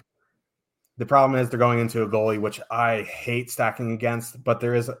 Again, the problem is they're going into a goalie, which I hate stacking against, but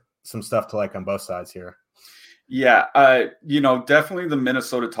there is some stuff to like on both sides here. Yeah, definitely the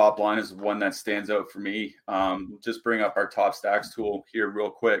Minnesota top line is one that stands out for me. Just bring up our top stacks tool here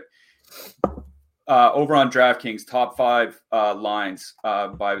real quick. Over on DraftKings, top 5 lines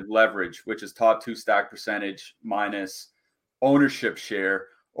by leverage, which is top 2 stack percentage minus ownership share.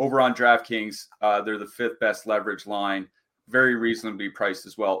 Over on DraftKings, they're the 5th best leverage line, very reasonably priced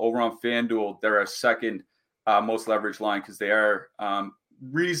as well. Over on FanDuel, they're a second most leverage line because they are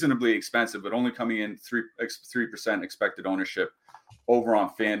reasonably expensive, but only coming in 3% expected ownership over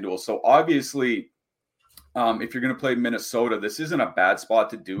on FanDuel. So obviously, if you're going to play Minnesota, this isn't a bad spot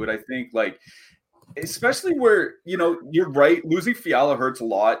to do it, I think. Especially where, you're right, losing Fiala hurts a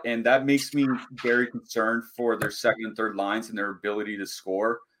lot, and that makes me very concerned for their second and third lines and their ability to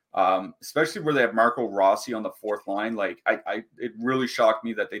score especially where they have Marco Rossi on the fourth line. Like it really shocked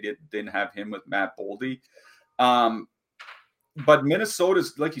me that they didn't have him with Matt Boldy. But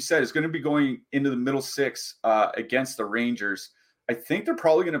Minnesota's, like you said, is going to be going into the middle six against the Rangers. I think they're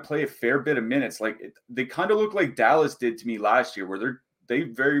probably going to play a fair bit of minutes. They kind of look like Dallas did to me last year, where they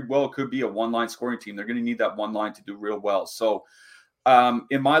very well could be a one-line scoring team. They're going to need that one line to do real well. So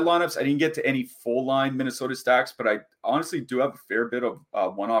in my lineups, I didn't get to any full-line Minnesota stacks, but I honestly do have a fair bit of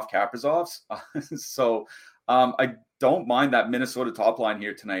one-off Kaprizovs. So I don't mind that Minnesota top line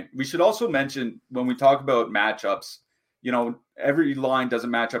here tonight. We should also mention, when we talk about matchups, every line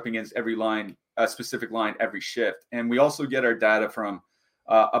doesn't match up against every line, a specific line every shift. And we also get our data from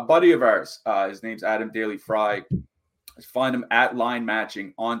a buddy of ours. His name's Adam Daly Fry. Find him at Line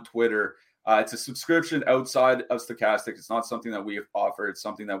Matching on Twitter. It's a subscription outside of Stochastic. It's not something that we offer. It's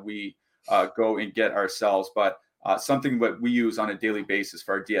something that we go and get ourselves, but something that we use on a daily basis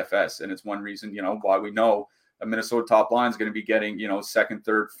for our DFS. And it's one reason, why we know a Minnesota top line is going to be getting, second,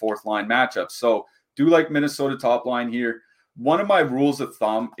 third, fourth line matchups. So do like Minnesota top line here. One of my rules of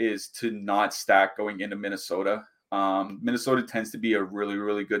thumb is to not stack going into Minnesota. Minnesota tends to be a really,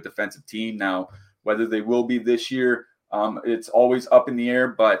 really good defensive team. Now, whether they will be this year, it's always up in the air,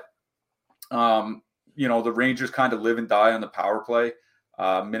 but the Rangers kind of live and die on the power play.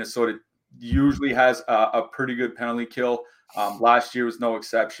 Minnesota usually has a pretty good penalty kill. Last year was no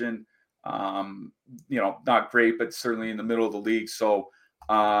exception. Not great, but certainly in the middle of the league. So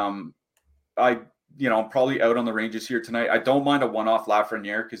I'm probably out on the Rangers here tonight. I don't mind a one-off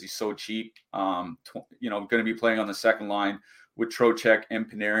Lafreniere because he's so cheap. Going to be playing on the second line with Trocheck and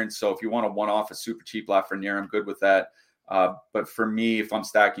Panarin. So if you want a one-off, a super cheap Lafreniere, I'm good with that. But for me, if I'm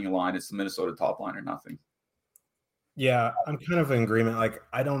stacking a line, it's the Minnesota top line or nothing. Yeah, I'm kind of in agreement.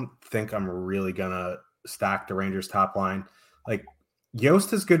 I don't think I'm really going to stack the Rangers top line.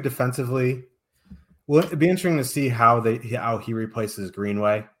 Yost is good defensively. Well, it'd be interesting to see how he replaces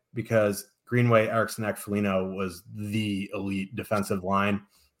Greenway, because Greenway, Eriksson, Foligno was the elite defensive line.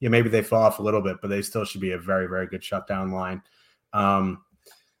 Yeah, maybe they fall off a little bit, but they still should be a very, very good shutdown line. Don't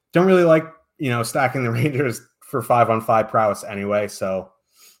really like, stacking the Rangers for 5-on-5 prowess anyway. So,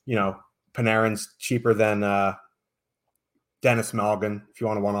 Panarin's cheaper than Dennis Malgin. If you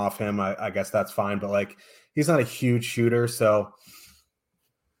want to one off him, I guess that's fine. But he's not a huge shooter, so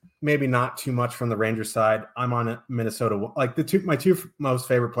maybe not too much from the Rangers side. I'm on Minnesota. My two most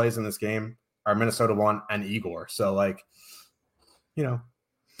favorite plays in this game are Minnesota 1 and Igor. So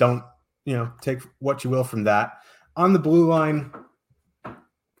don't take what you will from that. On the blue line,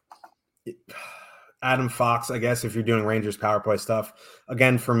 Adam Fox, I guess, if you're doing Rangers power play stuff.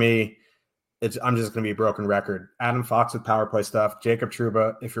 Again, for me, I'm just going to be a broken record. Adam Fox with power play stuff. Jacob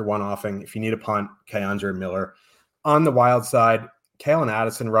Trouba, if you're one-offing. If you need a punt, K'Andre Miller. On the Wild side, Cale and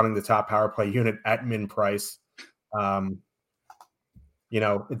Addison running the top power play unit at min price. If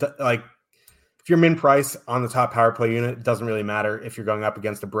you're min price on the top power play unit, it doesn't really matter if you're going up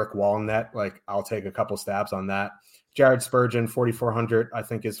against a brick wall net. I'll take a couple stabs on that. Jared Spurgeon, 4,400, I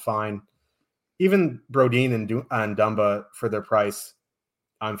think is fine. Even Brodin and Dumba for their price,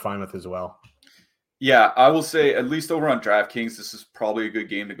 I'm fine with as well. Yeah, I will say, at least over on DraftKings, this is probably a good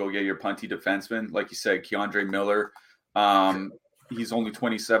game to go get your punty defenseman. Like you said, K'Andre Miller. He's only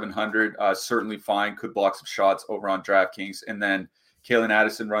 2,700. Certainly fine. Could block some shots over on DraftKings. And then Kalen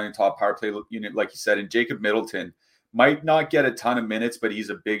Addison running top power play unit, like you said. And Jacob Middleton might not get a ton of minutes, but he's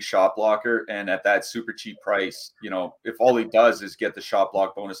a big shot blocker. And at that super cheap price, if all he does is get the shot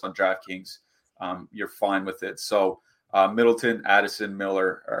block bonus on DraftKings, you're fine with it. So Middleton, Addison,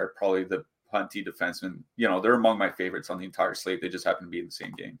 Miller are probably the punty defensemen. They're among my favorites on the entire slate. They just happen to be in the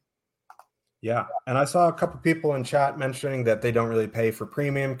same game. Yeah. And I saw a couple people in chat mentioning that they don't really pay for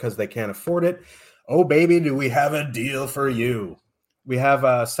premium because they can't afford it. Oh, baby, do we have a deal for you? We have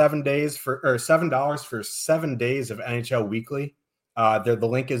 $7 for 7 days of NHL Weekly. The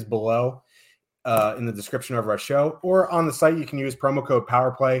link is below in the description of our show, or on the site. You can use promo code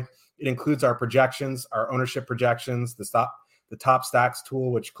PowerPlay. It includes our projections, our ownership projections, the top stacks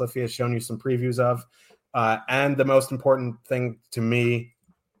tool, which Cliffy has shown you some previews of, and the most important thing to me,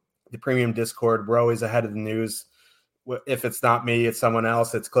 the premium Discord. We're always ahead of the news. If it's not me, it's someone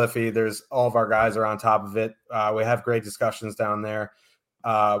else. It's Cliffy. There's all of our guys are on top of it. We have great discussions down there.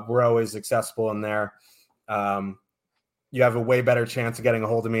 We're always accessible in there. You have a way better chance of getting a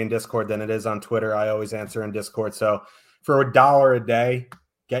hold of me in Discord than it is on Twitter. I always answer in Discord. So for $1 a day,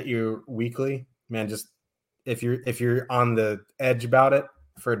 get your weekly, man. Just if you're on the edge about it,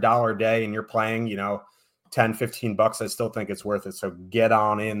 for $1 a day and you're playing, $10-15, I still think it's worth it. So get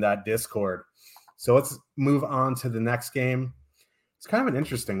on in that Discord. So let's move on to the next game. It's kind of an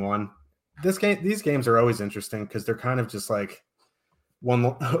interesting one. These games are always interesting because they're kind of just like one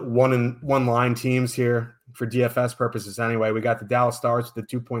line teams here for DFS purposes. Anyway, we got the Dallas Stars with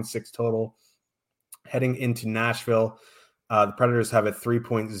the 2.6 total heading into Nashville. The Predators have a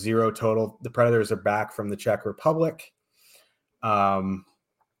 3.0 total. The Predators are back from the Czech Republic. On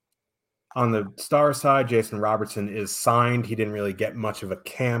the Star side, Jason Robertson is signed. He didn't really get much of a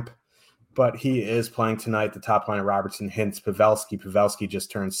camp, but he is playing tonight. The top line of Robertson hints Pavelski. Pavelski just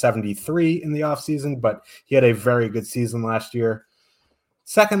turned 73 in the offseason, but he had a very good season last year.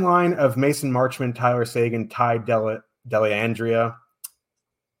 Second line of Mason Marchment, Tyler Seguin, Ty Dellandrea.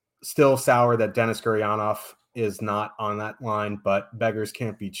 Still sour that Denis Gurianov is not on that line, but beggars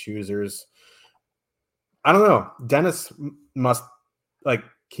can't be choosers. I don't know. Dennis must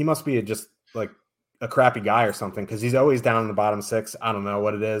be just like a crappy guy or something because he's always down in the bottom six. I don't know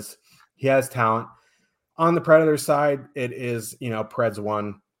what it is. He has talent. On the Predators side, it is, Preds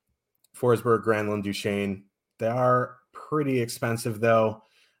 1, Forsberg, Granlund, Duchesne. They are pretty expensive, though.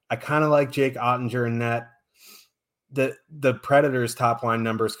 I kind of like Jake Ottinger in net. The Predators' top line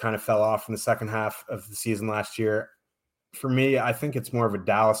numbers kind of fell off in the second half of the season last year. For me, I think it's more of a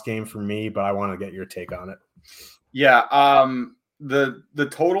Dallas game for me, but I want to get your take on it. Yeah, the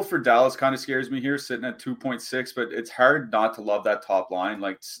total for Dallas kind of scares me here, sitting at 2.6, but it's hard not to love that top line.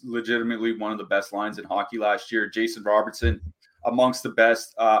 Like, legitimately one of the best lines in hockey last year. Jason Robertson, amongst the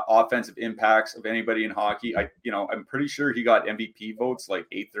best offensive impacts of anybody in hockey. I'm pretty sure he got MVP votes, like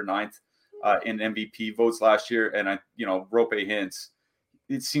 8th or 9th in MVP votes last year. And Rope Hintz,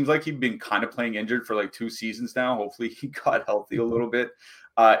 it seems like he'd been kind of playing injured for like 2 seasons now. Hopefully he got healthy a little bit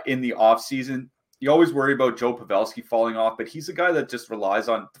in the off season. You always worry about Joe Pavelski falling off, but he's a guy that just relies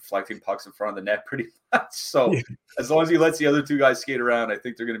on deflecting pucks in front of the net pretty much. So as long as he lets the other 2 guys skate around, I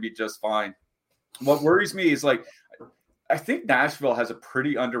think they're going to be just fine. What worries me is I think Nashville has a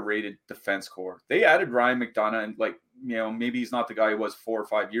pretty underrated defense core. They added Ryan McDonagh, and maybe he's not the guy he was 4 or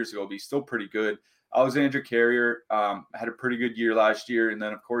 5 years ago, but he's still pretty good. Alexander Carrier had a pretty good year last year. And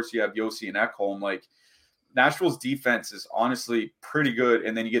then, of course, you have Yossi and Ekholm. Nashville's defense is honestly pretty good.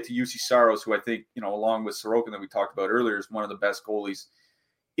 And then you get to UC Saros, who I think, along with Sorokin that we talked about earlier, is one of the best goalies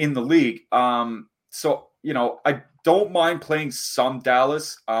in the league. So, I don't mind playing some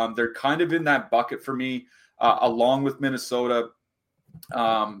Dallas. They're kind of in that bucket for me, along with Minnesota,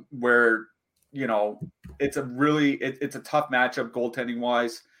 where, it's a tough matchup goaltending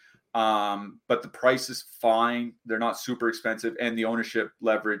wise. But the price is fine. They're not super expensive, and the ownership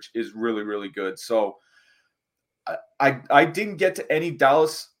leverage is really, really good. So I didn't get to any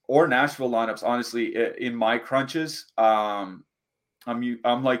Dallas or Nashville lineups, honestly, in my crunches. I'm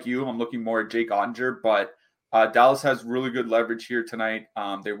like you. I'm looking more at Jake Ottinger, but Dallas has really good leverage here tonight.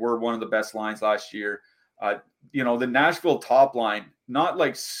 They were one of the best lines last year. The Nashville top line, not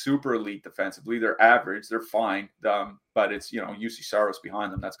like super elite defensively. They're average. They're fine. But it's, UC Saros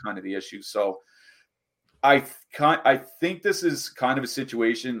behind them. That's kind of the issue. So I think this is kind of a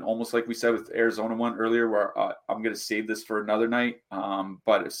situation, almost like we said with Arizona one earlier, where I'm going to save this for another night.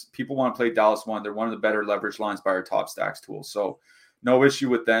 But if people want to play Dallas one, they're one of the better leverage lines by our top stacks tool. So no issue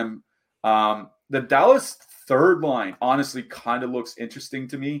with them. The Dallas third line honestly kind of looks interesting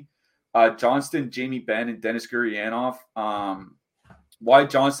to me. Johnston, Jamie Benn, and Denis Gurianov.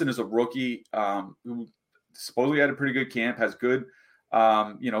 Wyatt Johnston is a rookie who supposedly had a pretty good camp, has good,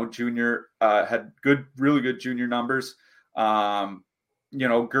 junior, had really good junior numbers. Gurianov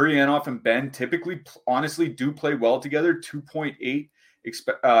and Ben typically, honestly, do play well together. 2.8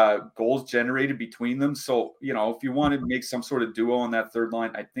 goals generated between them. So, if you want to make some sort of duo on that third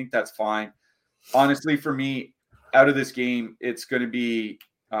line, I think that's fine. Honestly, for me, out of this game, it's going to be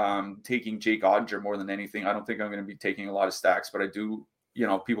taking Jake Ottinger more than anything. I don't think I'm going to be taking a lot of stacks, but I do,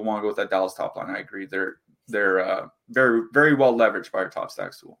 people want to go with that Dallas top line. I agree. They're very, very well leveraged by our top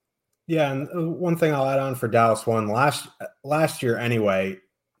stacks tool. Yeah, and one thing I'll add on for Dallas one, last year anyway,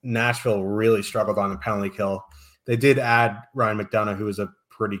 Nashville really struggled on the penalty kill. They did add Ryan McDonagh, who is a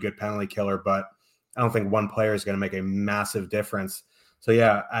pretty good penalty killer, but I don't think one player is going to make a massive difference. So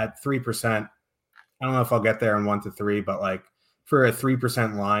yeah, at 3%, I don't know if I'll get there in 1 to 3, but for a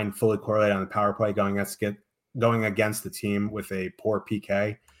 3% line fully correlated on the power play going against the team with a poor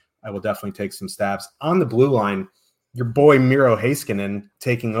PK, I will definitely take some stabs. On the blue line, your boy Miro Heiskanen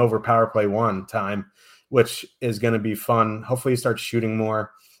taking over power play 1 time, which is going to be fun. Hopefully he starts shooting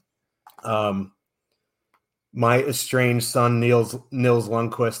more. My estranged son, Nils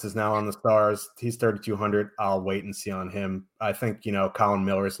Lundqvist, is now on the Stars. He's 3,200. I'll wait and see on him. I think, Colin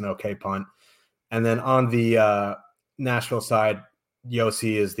Miller is an okay punt. And then on the Nashville side,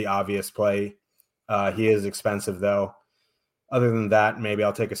 Yossi is the obvious play. He is expensive, though. Other than that, maybe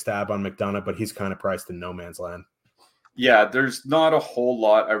I'll take a stab on McDonough, but he's kind of priced in no man's land. Yeah, there's not a whole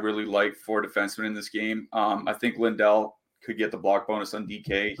lot I really like for defensemen in this game. I think Lindell could get the block bonus on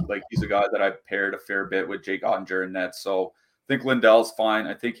DK. Like, he's a guy that I paired a fair bit with Jake Ottinger in net. So I think Lindell's fine.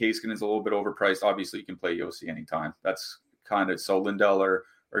 I think Heiskanen is a little bit overpriced. Obviously, you can play Yossi anytime. That's kind of so Lindell or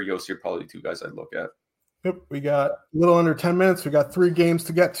Yossi are probably two guys I'd look at. Yep, we got a little under 10 minutes. We got 3 games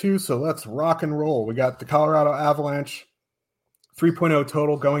to get to, so let's rock and roll. We got the Colorado Avalanche, 3.0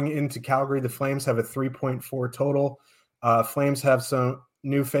 total going into Calgary. The Flames have a 3.4 total. Flames have some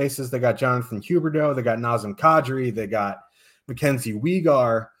new faces. They got Jonathan Huberdeau. They got Nazem Kadri. They got Mackenzie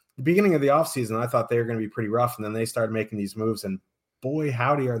Weegar. The beginning of the offseason, I thought they were going to be pretty rough, and then they started making these moves, and boy,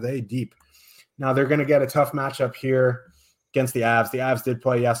 howdy, are they deep. Now, they're going to get a tough matchup here against the Avs. The Avs did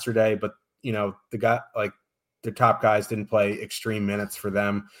play yesterday, but, the top guys didn't play extreme minutes for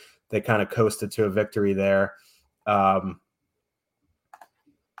them. They kind of coasted to a victory there. I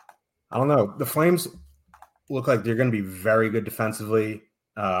don't know. The Flames look like they're going to be very good defensively.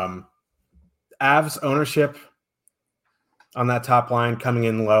 Avs ownership on that top line coming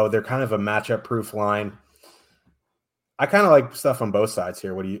in low. They're kind of a matchup proof line. I kind of like stuff on both sides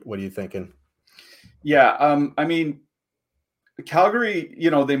here. What are you thinking? Yeah. Calgary,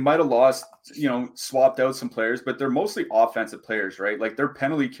 they might've lost, swapped out some players, but they're mostly offensive players, right? Like, their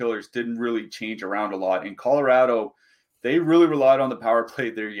penalty killers didn't really change around a lot. In Colorado, they really relied on the power play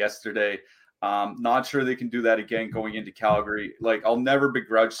there yesterday. Not sure they can do that again going into Calgary. Like, I'll never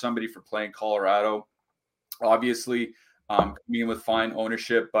begrudge somebody for playing Colorado. Obviously, coming in with fine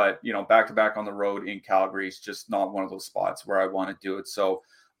ownership, but, back-to-back on the road in Calgary is just not one of those spots where I want to do it. So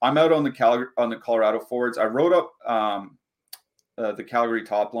I'm out on the Colorado forwards. I wrote up the Calgary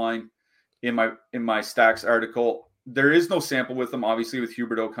top line in my stacks article. There is no sample with them, obviously, with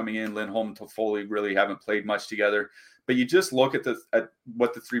Huberdeau coming in. Lindholm and Toffoli really haven't played much together. But you just look at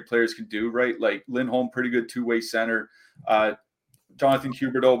what the 3 players can do, right? Like, Lindholm, pretty good two-way center. Jonathan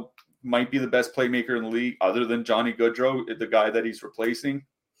Huberdeau might be the best playmaker in the league, other than Johnny Gaudreau, the guy that he's replacing.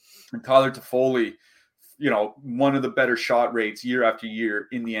 And Tyler Toffoli, one of the better shot rates year after year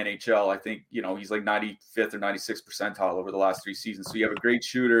in the NHL. I think, he's like 95th or 96th percentile over the last 3 seasons. So you have a great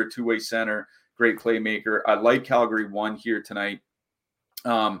shooter, two-way center, great playmaker. I like Calgary 1 here tonight.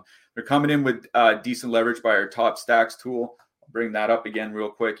 They're coming in with decent leverage by our top stacks tool. I'll bring that up again real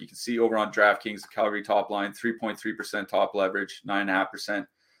quick. You can see over on DraftKings, the Calgary top line, 3.3% top leverage, 9.5%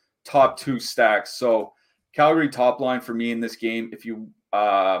 top 2 stacks. So Calgary top line for me in this game, if you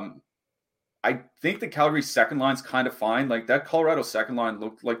I think the Calgary second line's kind of fine. Like, that Colorado second line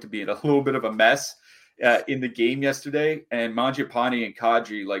looked like to be in a little bit of a mess in the game yesterday. And Mangiapane and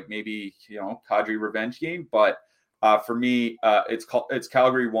Kadri, like, maybe, Kadri revenge game. But for me, it's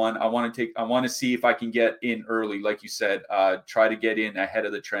Calgary 1. I want to see if I can get in early, like you said, try to get in ahead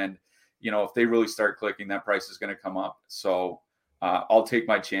of the trend. If they really start clicking, that price is going to come up. So I'll take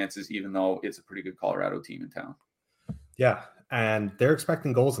my chances, even though it's a pretty good Colorado team in town. Yeah. And they're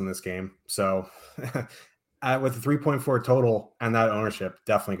expecting goals in this game. So with a 3.4 total and that ownership,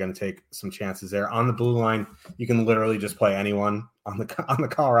 definitely going to take some chances there. On the blue line, you can literally just play anyone on the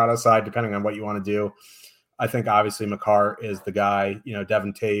Colorado side, depending on what you want to do. I think obviously Makar is the guy.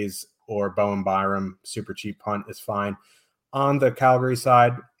 Devin Tays or Bowen Byram, super cheap punt is fine. On the Calgary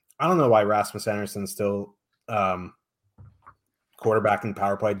side, I don't know why Rasmus Anderson's still quarterbacking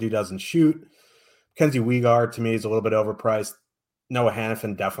power play. Dude doesn't shoot. Kenzie Weegar, to me, is a little bit overpriced. Noah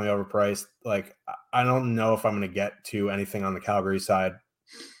Hannafin, definitely overpriced. Like, I don't know if I'm going to get to anything on the Calgary side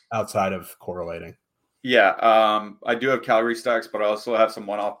outside of correlating. Yeah, I do have Calgary stacks, but I also have some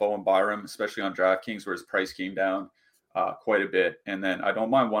one-off Bowen Byram, especially on DraftKings, where his price came down quite a bit. And then I don't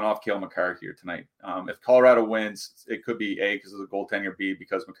mind one-off Cale Makar here tonight. If Colorado wins, it could be A, because of the goaltending, or B,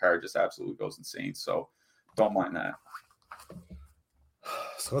 because Makar just absolutely goes insane. So don't mind that.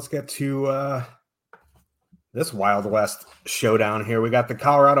 So let's get to this Wild West showdown here. We got the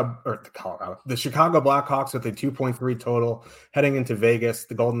Chicago Blackhawks with a 2.3 total heading into Vegas.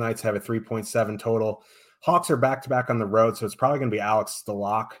 The Golden Knights have a 3.7 total. Hawks are back-to-back on the road, so it's probably going to be Alex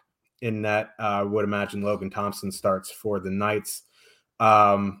Stalock in net. I would imagine Logan Thompson starts for the Knights.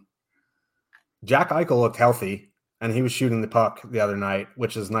 Jack Eichel looked healthy, and he was shooting the puck the other night,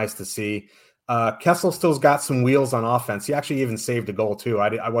 which is nice to see. Kessel still's got some wheels on offense. He actually even saved a goal too.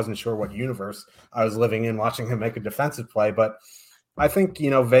 I wasn't sure what universe I was living in watching him make a defensive play, but I think,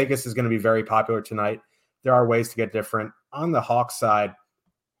 Vegas is going to be very popular tonight. There are ways to get different. On the Hawks side,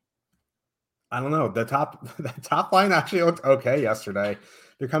 I don't know. The top line actually looked okay yesterday.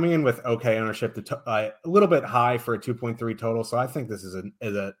 They're coming in with okay ownership, a little bit high for a 2.3 total. So I think this is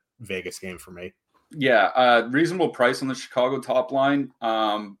a Vegas game for me. Yeah, reasonable price on the Chicago top line,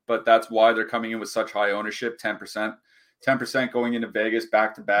 but that's why they're coming in with such high ownership, 10%. 10% going into Vegas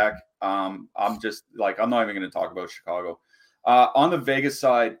back-to-back. I'm just like, I'm not even going to talk about Chicago. On the Vegas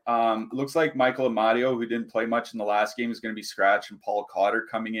side, looks like Michael Amadio, who didn't play much in the last game, is going to be scratched, and Paul Cotter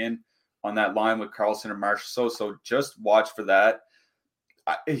coming in on that line with Carlson and Marchessault. So just watch for that.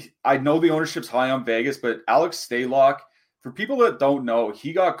 I know the ownership's high on Vegas, but Alex Stalock, for people that don't know,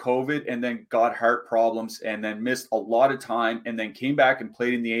 he got COVID and then got heart problems and then missed a lot of time and then came back and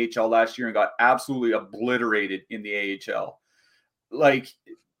played in the AHL last year and got absolutely obliterated in the AHL. Like,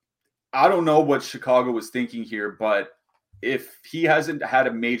 I don't know what Chicago was thinking here, but if he hasn't had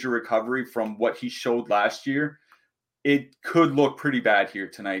a major recovery from what he showed last year, it could look pretty bad here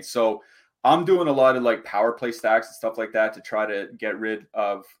tonight. So I'm doing a lot of like power play stacks and stuff like that to try to get rid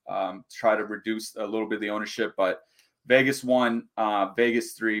of, try to reduce a little bit of the ownership. But Vegas 1,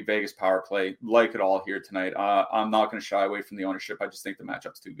 Vegas 3, Vegas power play, like it all here tonight. I'm not going to shy away from the ownership. I just think the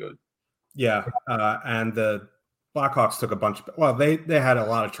matchup's too good. Yeah, and the Blackhawks took a bunch of, well, they had a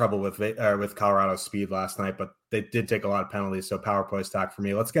lot of trouble with Colorado's speed last night, but they did take a lot of penalties. So power play stack for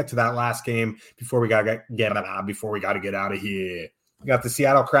me. Let's get to that last game before we got to get out of here. We got the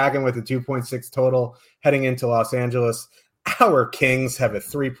Seattle Kraken with a 2.6 total heading into Los Angeles. Our Kings have a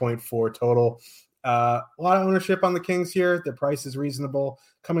 3.4 total. A lot of ownership on the Kings here. The price is reasonable.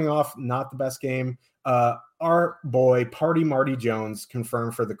 Coming off not the best game. Our boy, Party Marty Jones,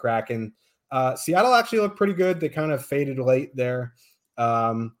 confirmed for the Kraken. Seattle actually looked pretty good. They kind of faded late there.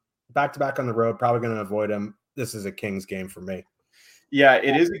 Back-to-back on the road, probably going to avoid them. This is a Kings game for me. Yeah,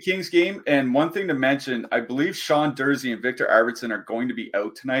 it is a Kings game. And one thing to mention, I believe Sean Dursey and Victor Arvidsson are going to be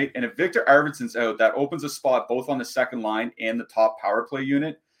out tonight. And if Victor Arvidsson's out, that opens a spot both on the second line and the top power play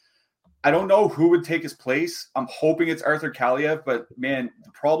unit. I don't know who would take his place. I'm hoping it's Arthur Kaliev, but man,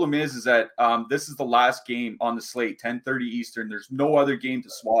 the problem is that this is the last game on the slate, 10:30 Eastern. There's no other game to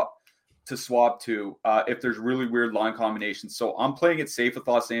swap to if there's really weird line combinations. So I'm playing it safe with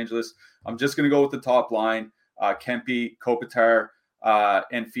Los Angeles. I'm just going to go with the top line, Kempe, Kopitar,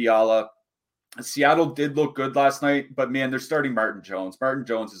 and Fiala. Seattle did look good last night, but man, they're starting Martin Jones. Martin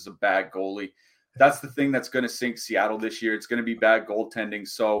Jones is a bad goalie. That's the thing that's going to sink Seattle this year. It's going to be bad goaltending.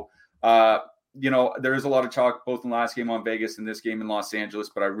 So, there is a lot of chalk both in the last game on Vegas and this game in Los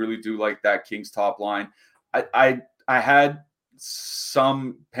Angeles, but I really do like that Kings top line. I had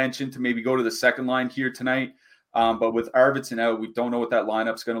some penchant to maybe go to the second line here tonight. But with Arvidsson out, we don't know what that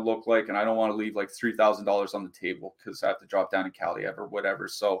lineup's going to look like. And I don't want to leave like $3,000 on the table because I have to drop down to Kaliev or whatever.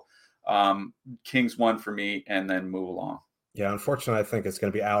 So Kings 1 for me and then move along. Yeah, unfortunately, I think it's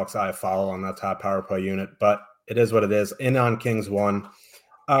going to be Alex Iafallo on that top power play unit, but it is what it is. In on Kings 1.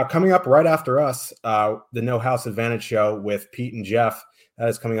 Coming up right after us, the No House Advantage show with Pete and Jeff. That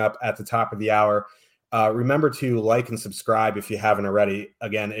is coming up at the top of the hour. Remember to like and subscribe if you haven't already.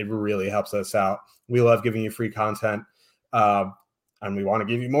 Again, it really helps us out. We love giving you free content, and we want to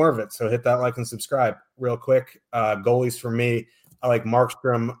give you more of it. So hit that like and subscribe. Real quick, goalies for me, I like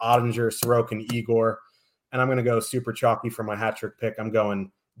Markstrom, Ottinger, Sorokin, Igor. And I'm going to go super chalky for my hat trick pick. I'm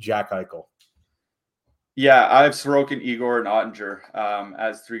going Jack Eichel. Yeah, I have Sorokin, Igor, and Ottinger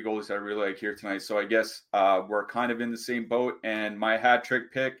as three goalies that I really like here tonight. So I guess we're kind of in the same boat. And my hat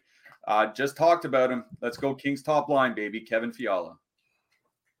trick pick, just talked about him. Let's go Kings top line, baby. Kevin Fiala.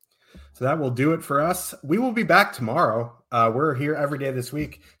 So that will do it for us. We will be back tomorrow. We're here every day this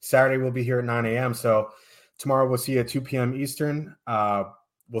week. Saturday, we'll be here at 9 a.m. So tomorrow we'll see you at 2 p.m. Eastern.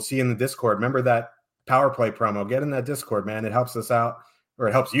 We'll see you in the Discord. Remember that power play promo. Get in that Discord, man. It helps us out. Or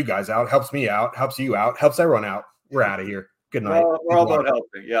it helps you guys out, helps me out, helps you out, helps everyone out. We're out of here. Good night. We're all about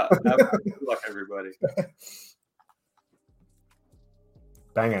helping. Yeah. Good luck, everybody.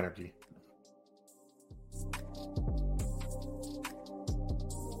 Bang energy.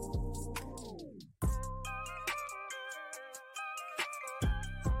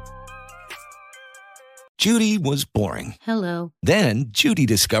 Judy was boring. Hello. Then Judy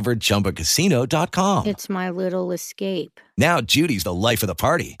discovered ChumbaCasino.com. It's my little escape. Now Judy's the life of the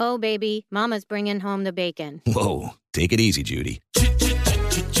party. Oh, baby, mama's bringing home the bacon. Whoa, take it easy, Judy.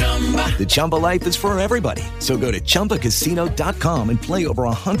 The Chumba life is for everybody. So go to ChumbaCasino.com and play over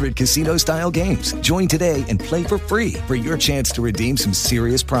 100 casino-style games. Join today and play for free for your chance to redeem some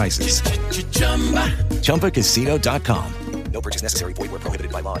serious prizes. ChumbaCasino.com. No purchase necessary. Void where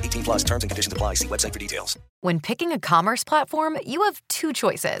prohibited by law. 18 plus terms and conditions apply. See website for details. When picking a commerce platform, you have two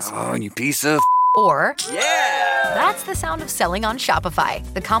choices. Oh, you piece of... Or... Yeah! That's the sound of selling on Shopify,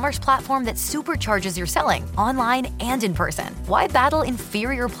 the commerce platform that supercharges your selling online and in person. Why battle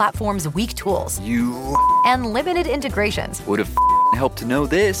inferior platforms' weak tools You... and limited integrations? Would have... help to know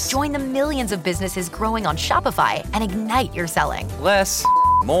this. Join the millions of businesses growing on Shopify and ignite your selling. Less,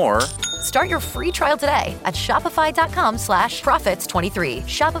 more. Start your free trial today at shopify.com/profits23.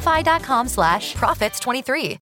 Shopify.com/profits23.